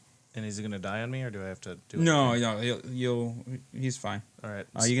 Yeah. And is he gonna die on me, or do I have to do it? No, he's fine. All right.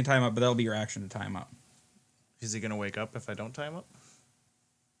 You can tie him up, but that'll be your action to tie him up. Is he gonna wake up if I don't tie him up?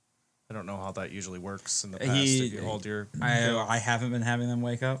 I don't know how that usually works in the past. He- if you hold your, I haven't been having them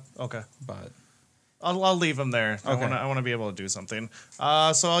wake up, okay, but I'll leave him there. Okay. I want to be able to do something.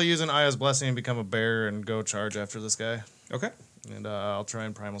 So I'll use an Aya's blessing and become a bear and go charge after this guy. okay. And I'll try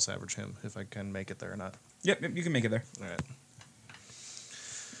and primal savage him if I can make it there or not. Yep, you can make it there. All right.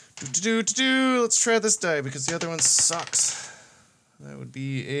 Let's try this die because the other one sucks. That would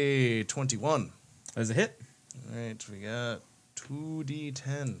be a 21. That's a hit. All right, we got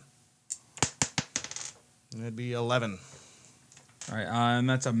 2d10. That'd be 11. All right, and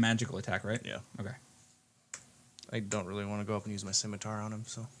that's a magical attack, right? Yeah. Okay. I don't really want to go up and use my scimitar on him.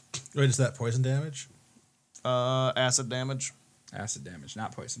 So, Wait, is that poison damage? acid damage. Acid damage,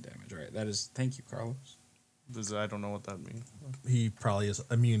 not poison damage. All right, that is. Thank you, Carlos. I don't know what that means. He probably is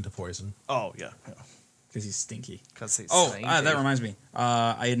immune to poison. Oh yeah. Because he's stinky. Because he's That reminds me.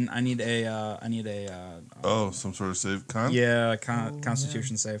 I need a Some sort of save con? yeah,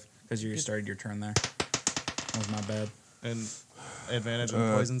 Constitution save because you started your turn there. That was my bad. And advantage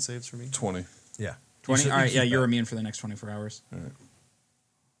on poison saves for me. 20. Yeah. 20. All right, keep yeah, you're that. immune for the next 24 hours. All right.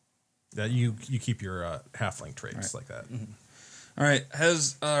 Yeah, you keep your halfling traits Right. like that. Mm-hmm. All right,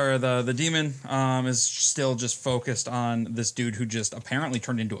 the demon is still just focused on this dude who just apparently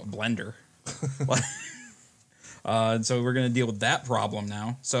turned into a blender. And so we're gonna deal with that problem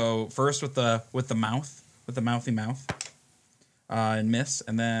now. So first with the mouthy mouth, and miss,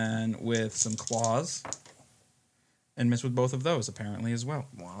 and then with some claws, and miss with both of those apparently as well.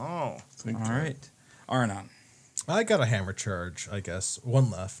 Wow. All right, Arnon. I got a hammer charge, I guess. One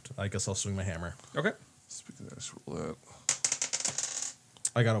left. I guess I'll swing my hammer. Okay. Speaking of this, roll that.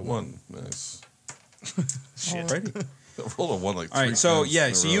 I got a 1. Nice. Alrighty. I rolled a 1 like 3 All right, so times yeah,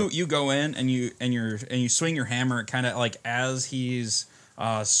 in a so row. you go in and you swing your hammer, kind of like as he's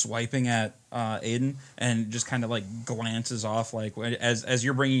swiping at Aiden, and just kind of like glances off, like as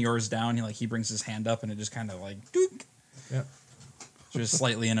you're bringing yours down, he brings his hand up, and it just kind of like dook, Yeah. just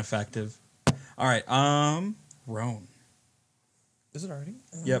slightly ineffective. All right, Roan. Is it already?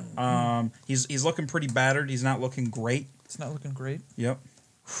 Yep. He's looking pretty battered. He's not looking great. It's not looking great. Yep.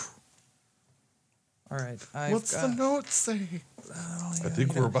 All right. What's the note say? I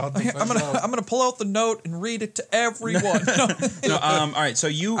think we're about to I'm find gonna out. I'm gonna pull out the note and read it to everyone. No, all right, so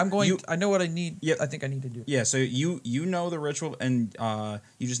I'm going. I know what I need. Yep. I think I need to do. Yeah, so you know the ritual, and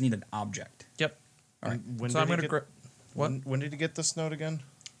you just need an object. Yep. All right. When So did I'm he gonna. get- What? When did you get this note again?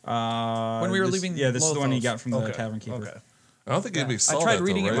 When we were leaving Yeah, this is the one you Lothos. got from the Okay. Tavern Keeper. Okay. I don't think anybody saw I tried that,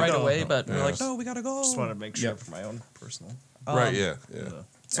 reading though, it right No, away, no. but we're like, Yes. no, we gotta go. Just wanted to make sure Yep. for my own personal. Right, yeah.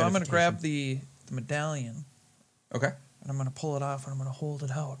 So I'm gonna grab the medallion Okay. and I'm gonna pull it off and I'm gonna hold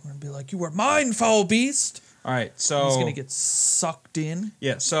it out. I'm gonna be like, "You are mine, foul beast." All right. So He's gonna get sucked in.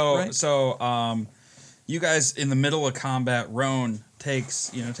 yeah. So Right? you guys in the middle of combat, Roan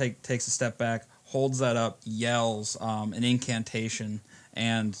takes a step back, holds that up, yells an incantation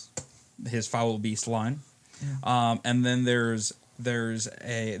and his foul beast line, and then there's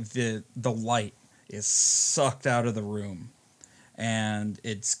the light is sucked out of the room, and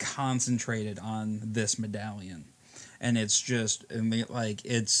it's concentrated on this medallion, and it's just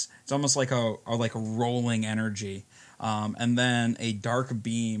it's almost like a rolling energy, and then a dark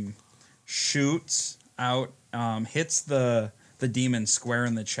beam shoots out, hits the demon square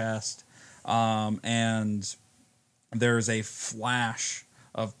in the chest, and there's a flash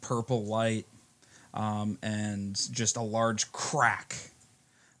of purple light, and just a large crack,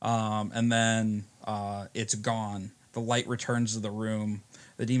 and then it's gone. The light returns to the room.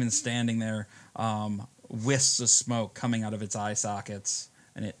 The demon's standing there, wisps of smoke coming out of its eye sockets,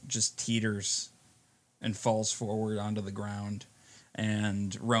 and it just teeters and falls forward onto the ground.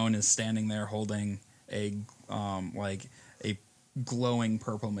 And Roan is standing there holding a glowing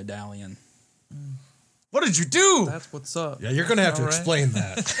purple medallion. What did you do? That's what's up. Yeah, you're gonna have to All right. explain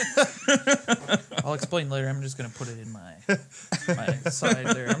that. I'll explain later. I'm just gonna put it in my side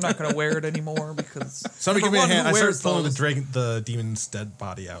there. I'm not gonna wear it anymore because Somebody give me a Everyone hand. who I wears started pulling those- the demon's dead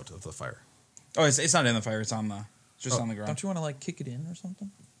body out of the fire. Oh, it's not in the fire. It's on the on the ground. don't you want to like kick it in or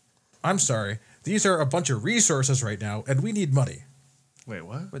something? I'm sorry. These are a bunch of resources right now, and we need money. Wait,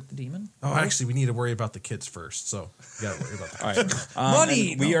 what? With the demon? Oh, actually, we need to worry about the kids first. So you gotta worry about that. All right.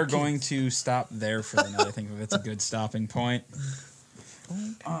 Money! and we No, are going to stop there for the night. I think that's a good stopping point.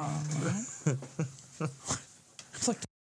 It's like